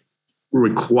it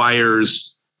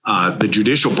requires the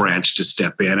judicial branch to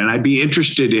step in? And I'd be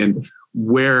interested in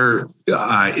where,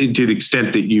 to the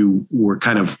extent that you were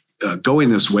kind of going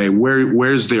this way,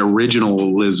 where's the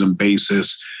originalism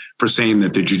basis for saying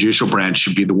that the judicial branch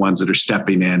should be the ones that are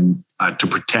stepping in to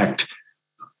protect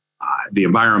the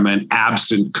environment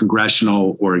absent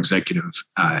congressional or executive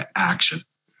action?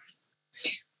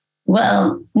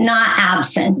 Well, not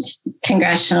absent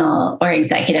congressional or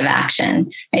executive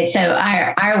action, right? So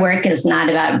our work is not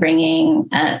about bringing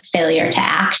failure to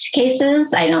act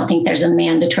cases. I don't think there's a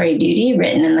mandatory duty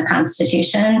written in the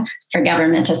Constitution for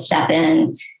government to step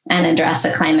in and address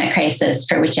a climate crisis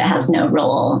for which it has no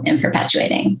role in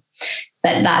perpetuating.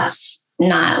 But that's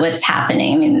not what's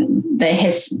happening. I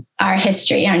mean, our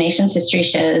nation's history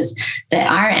shows that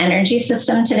our energy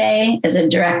system today is a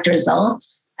direct result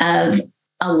of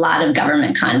a lot of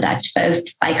government conduct, both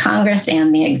by Congress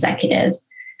and the executive.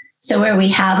 So where we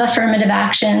have affirmative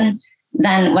action,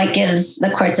 then what gives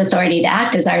the courts authority to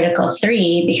act is Article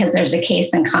 3, because there's a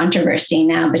case in controversy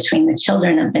now between the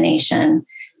children of the nation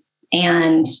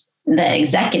and the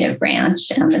executive branch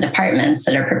and the departments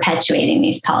that are perpetuating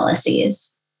these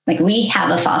policies. Like, we have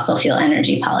a fossil fuel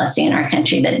energy policy in our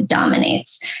country that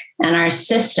dominates. And our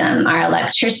system, our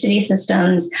electricity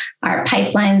systems, our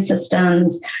pipeline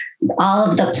systems, all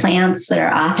of the plants that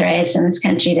are authorized in this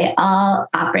country, they all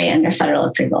operate under federal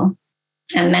approval.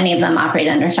 And many of them operate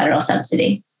under federal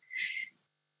subsidy.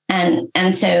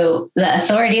 And so the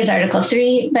authority is Article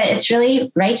 3, but it's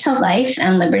really right to life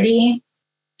and liberty,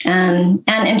 and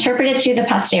interpreted through the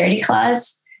posterity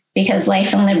clause, because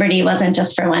life and liberty wasn't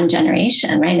just for one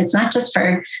generation, right? It's not just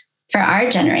for our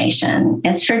generation,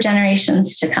 it's for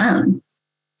generations to come.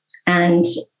 And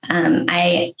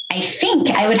I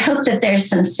would hope that there's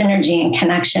some synergy and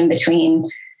connection between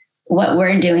what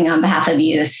we're doing on behalf of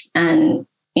youth and,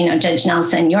 Judge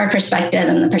Nelson, your perspective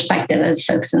and the perspective of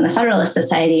folks in the Federalist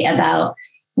Society about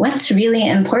what's really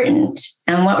important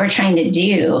and what we're trying to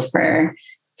do for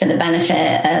the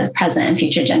benefit of present and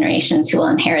future generations who will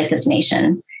inherit this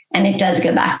nation. And it does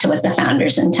go back to what the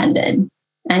founders intended.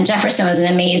 And Jefferson was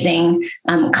an amazing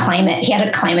climate. He had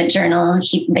a climate journal.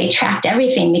 They tracked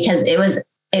everything because it was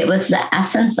the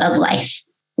essence of life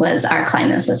was our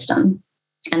climate system.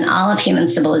 And all of human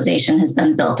civilization has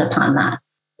been built upon that.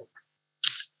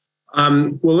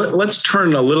 Well, let's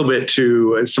turn a little bit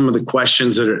to some of the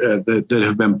questions that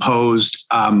have been posed.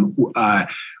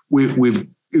 We've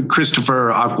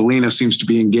Christopher Aquilina seems to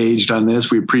be engaged on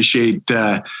this. We appreciate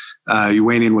you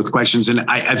weighing in with questions. And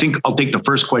I think I'll take the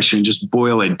first question and just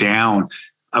boil it down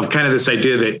of kind of this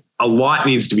idea that a lot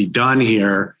needs to be done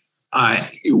here.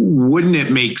 Wouldn't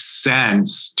it make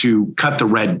sense to cut the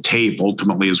red tape,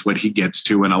 ultimately, is what he gets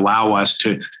to, and allow us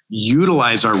to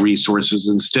utilize our resources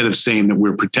instead of saying that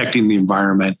we're protecting the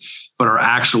environment, but are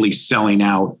actually selling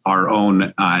out our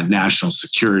own national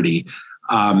security?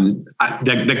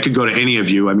 That could go to any of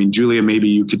you. I mean, Julia, maybe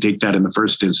you could take that in the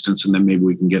first instance, and then maybe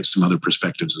we can get some other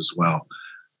perspectives as well.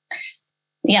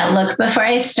 Yeah, look, before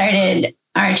I started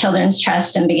our Children's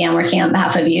Trust and began working on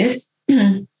behalf of youth,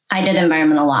 I did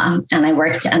environmental law, and I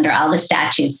worked under all the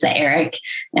statutes that Eric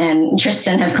and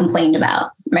Tristan have complained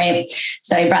about, right?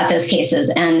 So I brought those cases,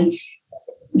 and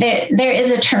there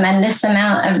is a tremendous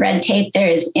amount of red tape. There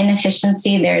is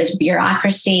inefficiency, there's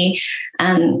bureaucracy,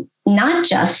 not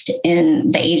just in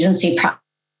the agency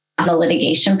the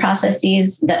litigation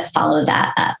processes that follow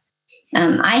that up.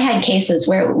 I had cases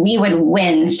where we would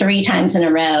win 3 times in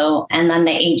a row, and then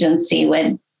the agency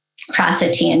would cross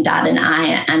a T and dot an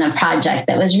I, and a project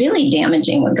that was really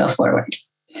damaging would go forward.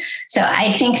 So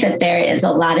I think that there is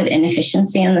a lot of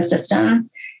inefficiency in the system,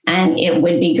 and it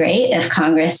would be great if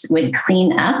Congress would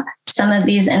clean up some of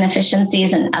these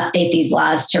inefficiencies and update these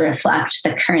laws to reflect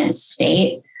the current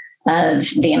state of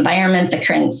the environment, the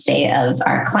current state of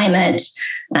our climate,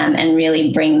 and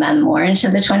really bring them more into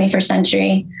the 21st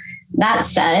century. That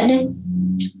said,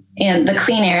 the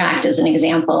Clean Air Act is an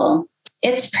example.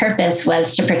 Its purpose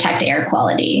was to protect air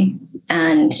quality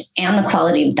and the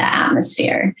quality of the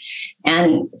atmosphere.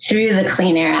 And through the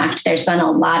Clean Air Act, there's been a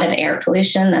lot of air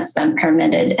pollution that's been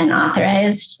permitted and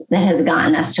authorized that has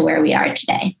gotten us to where we are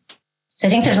today. So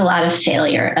I think there's a lot of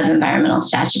failure of environmental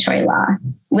statutory law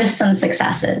with some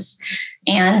successes.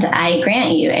 And I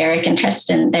grant you, Eric and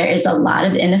Tristan, there is a lot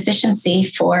of inefficiency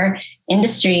for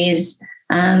industries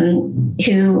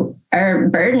who are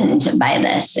burdened by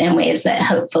this in ways that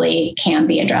hopefully can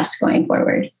be addressed going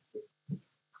forward.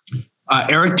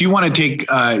 Eric, do you want to take,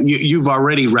 you've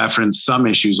already referenced some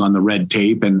issues on the red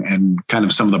tape and kind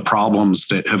of some of the problems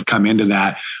that have come into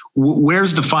that.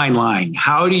 Where's the fine line?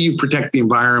 How do you protect the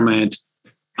environment,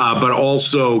 but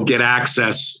also get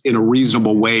access in a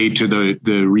reasonable way to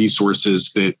the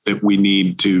resources that we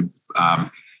need to,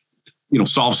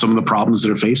 solve some of the problems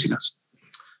that are facing us?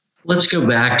 Let's go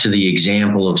back to the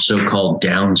example of so-called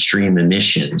downstream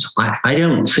emissions. I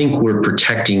don't think we're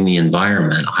protecting the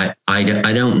environment. I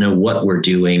don't know what we're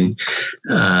doing.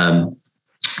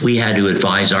 We had to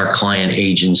advise our client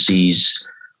agencies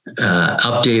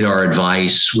update our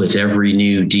advice with every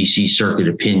new DC Circuit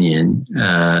opinion.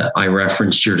 I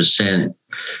referenced your dissent,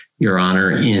 Your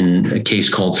Honor, in a case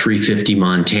called 350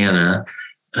 Montana.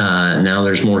 Now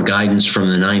there's more guidance from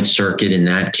the Ninth Circuit in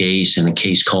that case, and a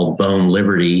case called Bone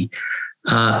Liberty.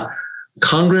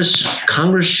 Congress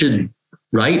should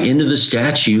write into the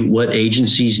statute what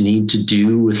agencies need to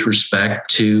do with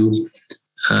respect to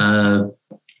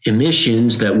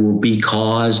emissions that will be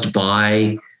caused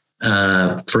by,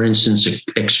 for instance,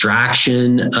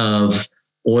 extraction of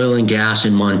oil and gas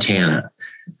in Montana.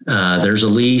 There's a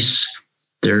lease.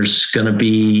 There's going to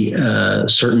be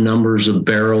certain numbers of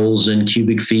barrels and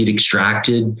cubic feet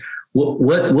extracted.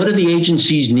 What do the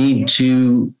agencies need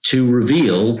to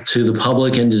reveal to the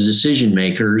public and to decision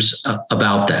makers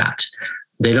about that?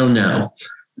 They don't know.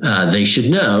 They should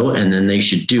know, and then they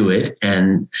should do it.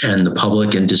 And the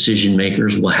public and decision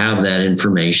makers will have that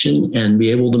information and be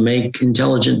able to make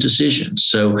intelligent decisions.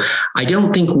 So I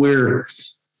don't think we're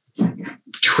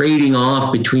trading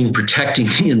off between protecting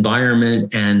the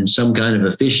environment and some kind of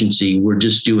efficiency. We're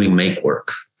just doing make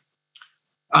work.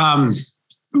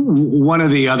 One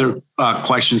of the other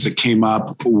questions that came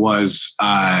up was,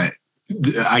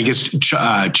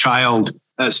 child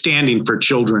standing for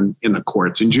children in the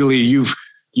courts. And Julia,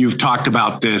 you've talked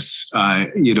about this,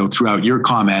 throughout your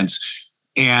comments,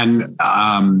 and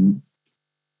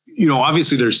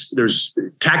obviously there's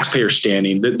taxpayer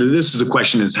standing. This is the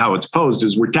question: is how it's posed.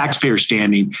 Is we're taxpayer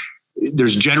standing.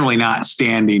 There's generally not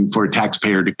standing for a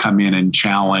taxpayer to come in and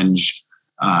challenge,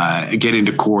 get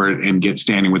into court and get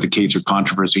standing with a case or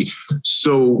controversy.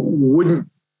 So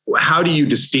how do you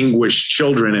distinguish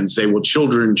children and say, well,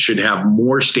 children should have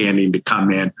more standing to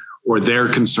come in, or their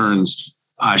concerns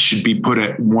should be put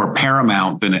at more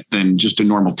paramount than just a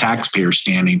normal taxpayer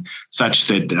standing, such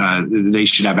that they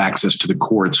should have access to the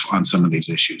courts on some of these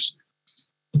issues?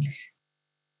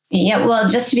 Yeah, well,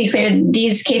 just to be clear,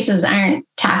 these cases aren't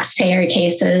taxpayer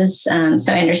cases.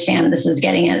 So I understand this is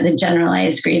getting at the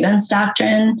generalized grievance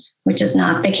doctrine, which is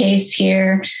not the case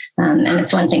here. And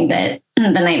it's one thing that the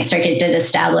Ninth Circuit did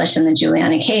establish in the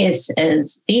Juliana case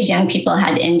is these young people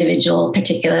had individual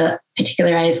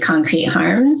particularized concrete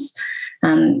harms.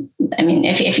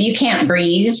 If you can't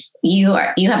breathe, you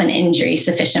have an injury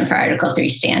sufficient for Article 3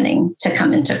 standing to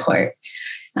come into court.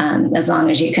 As long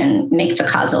as you can make the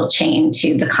causal chain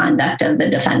to the conduct of the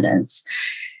defendants.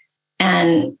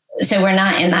 And so we're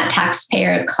not in that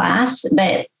taxpayer class,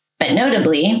 but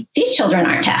notably, these children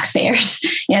aren't taxpayers.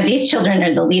 These children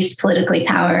are the least politically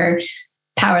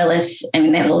powerless.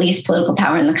 They have the least political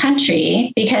power in the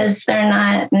country because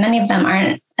many of them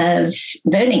aren't of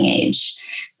voting age.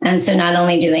 And so not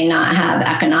only do they not have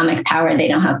economic power, they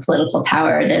don't have political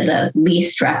power. They're the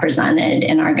least represented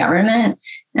in our government.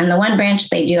 And the one branch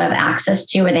they do have access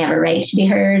to where they have a right to be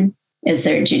heard is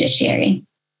their judiciary.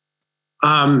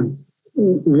 One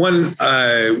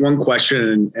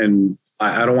question, and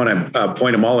I don't want to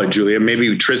point them all at Julia.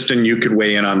 Maybe Tristan, you could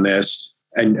weigh in on this,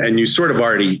 and you sort of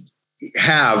already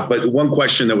have. But one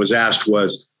question that was asked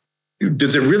was,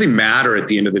 does it really matter at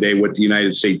the end of the day what the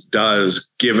United States does,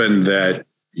 given that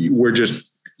we're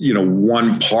just,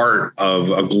 one part of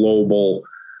a global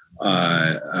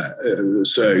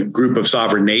group of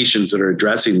sovereign nations that are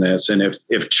addressing this? And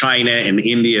if China and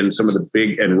India and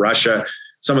and Russia,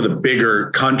 some of the bigger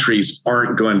countries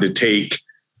aren't going to take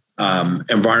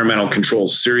environmental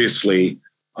controls seriously,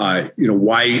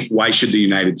 why should the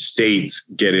United States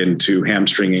get into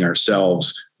hamstringing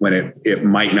ourselves when it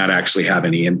might not actually have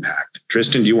any impact?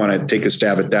 Tristan, do you want to take a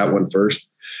stab at that one first?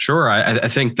 Sure. I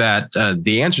think that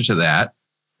the answer to that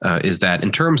is that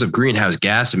in terms of greenhouse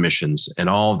gas emissions and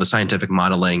all of the scientific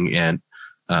modeling and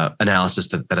analysis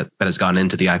that has gone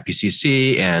into the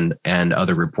IPCC and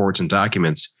other reports and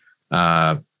documents,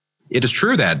 it is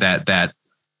true that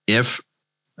if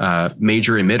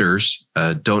major emitters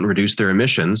don't reduce their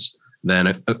emissions,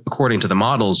 then according to the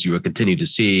models, you will continue to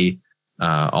see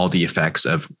all the effects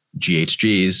of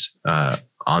GHGs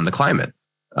on the climate,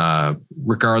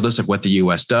 regardless of what the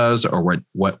US does or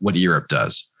what Europe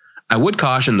does. I would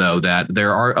caution, though, that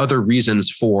there are other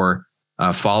reasons for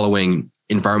following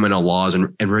environmental laws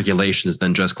and regulations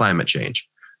than just climate change,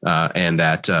 and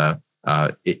that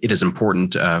it is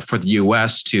important for the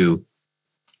US to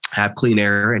have clean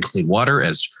air and clean water,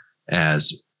 as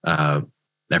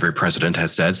every president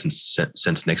has said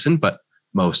since Nixon, but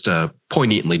most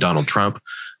poignantly Donald Trump.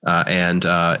 And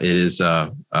it is,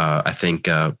 I think,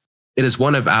 it is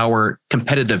one of our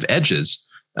competitive edges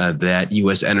that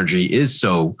U.S. energy is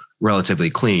so relatively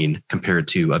clean compared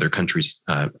to other countries'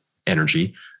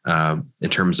 energy in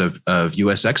terms of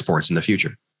U.S. exports in the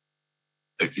future.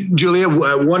 Julia,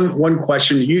 one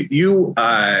question.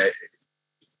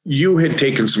 You had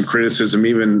taken some criticism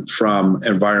even from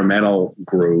environmental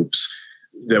groups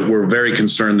that were very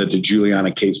concerned that the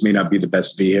Juliana case may not be the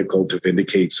best vehicle to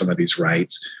vindicate some of these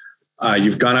rights.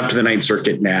 You've gone up to the Ninth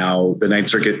Circuit now. The Ninth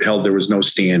Circuit held there was no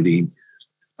standing.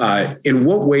 In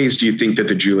what ways do you think that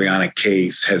the Juliana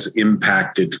case has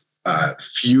impacted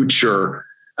future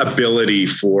ability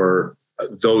for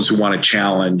those who want to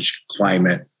challenge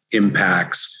climate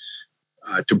impacts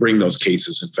to bring those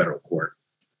cases in federal court?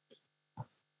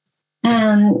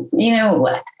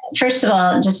 First of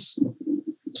all, just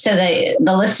so the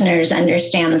listeners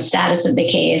understand the status of the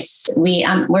case,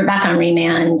 we're back on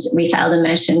remand. We filed a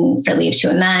motion for leave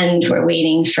to amend. We're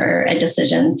waiting for a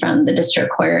decision from the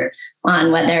district court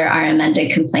on whether our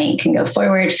amended complaint can go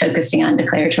forward, focusing on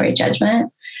declaratory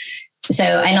judgment.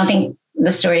 So I don't think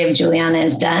the story of Juliana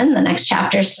is done. The next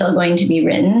chapter is still going to be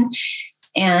written.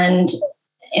 And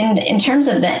in terms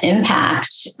of the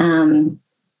impact,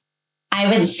 I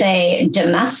would say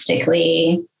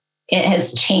domestically, it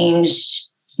has changed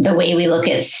the way we look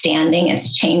at standing.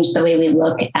 It's changed the way we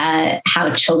look at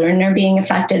how children are being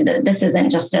affected. That this isn't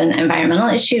just an environmental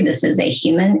issue. This is a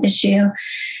human issue.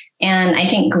 And I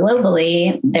think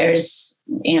globally,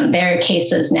 there are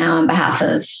cases now on behalf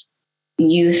of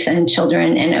youth and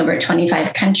children in over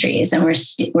 25 countries. And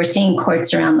we're seeing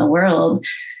courts around the world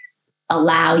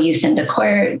allow youth into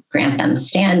court, grant them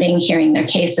standing, hearing their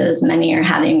cases. Many are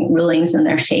having rulings in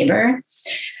their favor.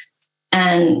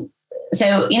 And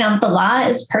so, the law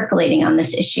is percolating on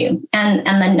this issue. And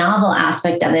the novel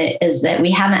aspect of it is that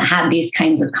we haven't had these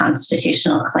kinds of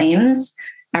constitutional claims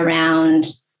around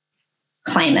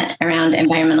climate, around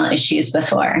environmental issues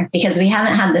before, because we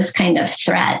haven't had this kind of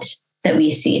threat that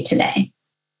we see today.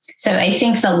 So I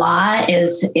think the law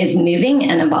is moving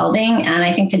and evolving. And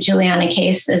I think the Juliana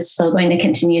case is still going to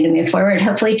continue to move forward,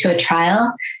 hopefully to a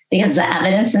trial, because the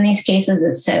evidence in these cases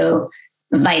is so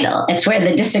vital. It's where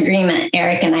the disagreement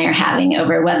Eric and I are having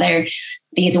over whether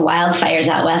these wildfires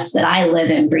out west that I live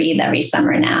and breathe every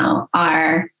summer now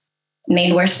are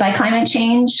made worse by climate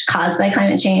change, caused by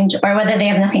climate change, or whether they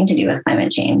have nothing to do with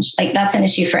climate change. Like, that's an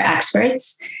issue for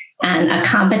experts. And a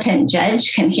competent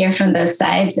judge can hear from both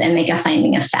sides and make a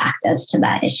finding of fact as to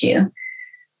that issue.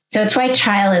 So it's why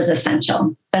trial is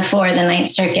essential before the Ninth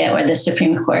Circuit or the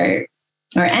Supreme Court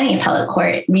or any appellate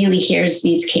court really hears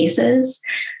these cases.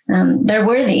 They're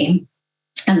worthy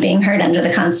of being heard under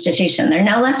the Constitution. They're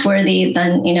no less worthy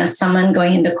than, someone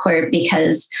going into court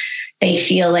because they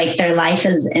feel like their life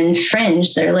is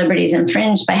infringed, their liberties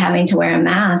infringed by having to wear a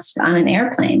mask on an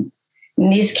airplane.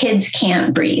 And these kids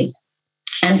can't breathe.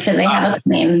 And so they have a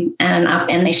claim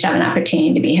and they should have an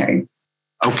opportunity to be heard.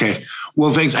 Okay.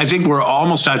 Well, thanks. I think we're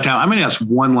almost out of time. I'm going to ask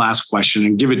one last question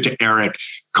and give it to Eric.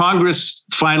 Congress,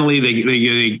 finally, I'm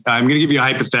going to give you a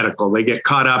hypothetical. They get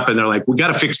caught up and they're like, we got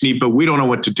to fix NEPA. We don't know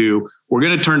what to do. We're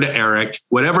going to turn to Eric.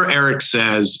 Whatever Eric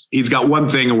says, he's got one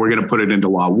thing and we're going to put it into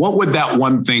law. What would that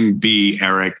one thing be,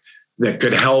 Eric, that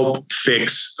could help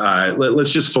fix,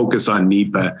 let's just focus on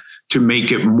NEPA to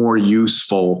make it more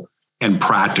useful and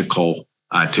practical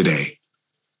today?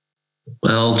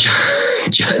 Well,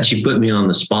 Judge, you put me on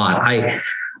the spot.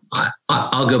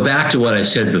 I'll go back to what I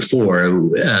said before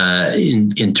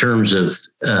in terms of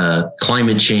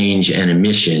climate change and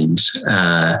emissions.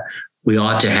 We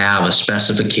ought to have a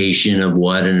specification of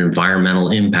what an environmental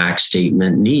impact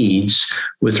statement needs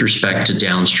with respect to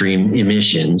downstream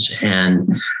emissions,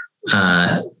 and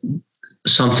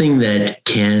something that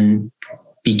can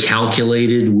be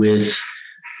calculated with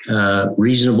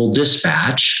reasonable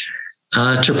dispatch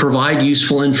to provide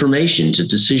useful information to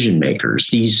decision makers.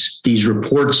 These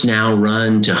reports now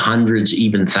run to hundreds,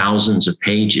 even thousands of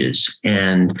pages,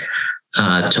 and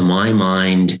to my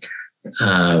mind,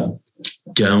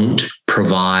 don't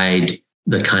provide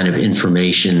the kind of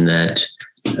information that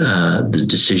the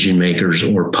decision makers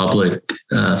or public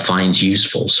finds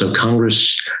useful. So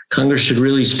Congress should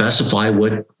really specify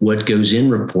what goes in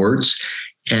reports.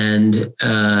 And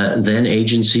then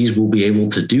agencies will be able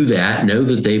to do that, know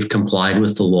that they've complied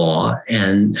with the law,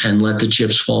 and let the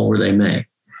chips fall where they may.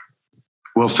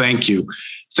 Well, thank you.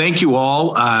 Thank you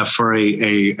all for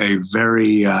a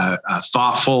very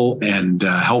thoughtful and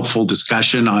helpful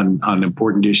discussion on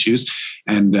important issues.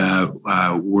 And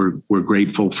we're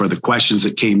grateful for the questions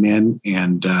that came in.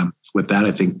 And with that,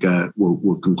 I think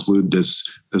we'll conclude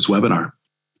this webinar.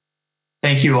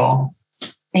 Thank you all.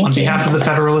 On behalf of the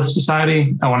Federalist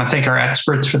Society, I want to thank our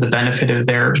experts for the benefit of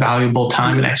their valuable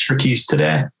time and expertise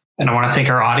today. And I want to thank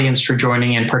our audience for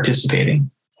joining and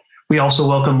participating. We also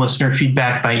welcome listener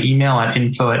feedback by email at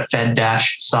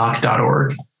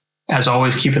info@fed-soc.org. As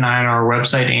always, keep an eye on our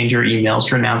website and your emails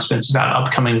for announcements about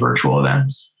upcoming virtual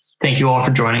events. Thank you all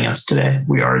for joining us today.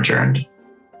 We are adjourned.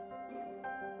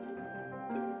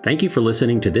 Thank you for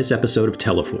listening to this episode of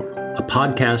Teleform, a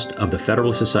podcast of the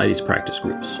Federalist Society's practice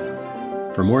groups.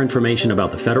 For more information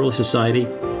about the Federalist Society,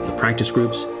 the practice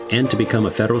groups, and to become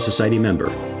a Federalist Society member,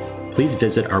 please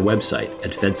visit our website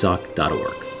at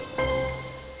fedsoc.org.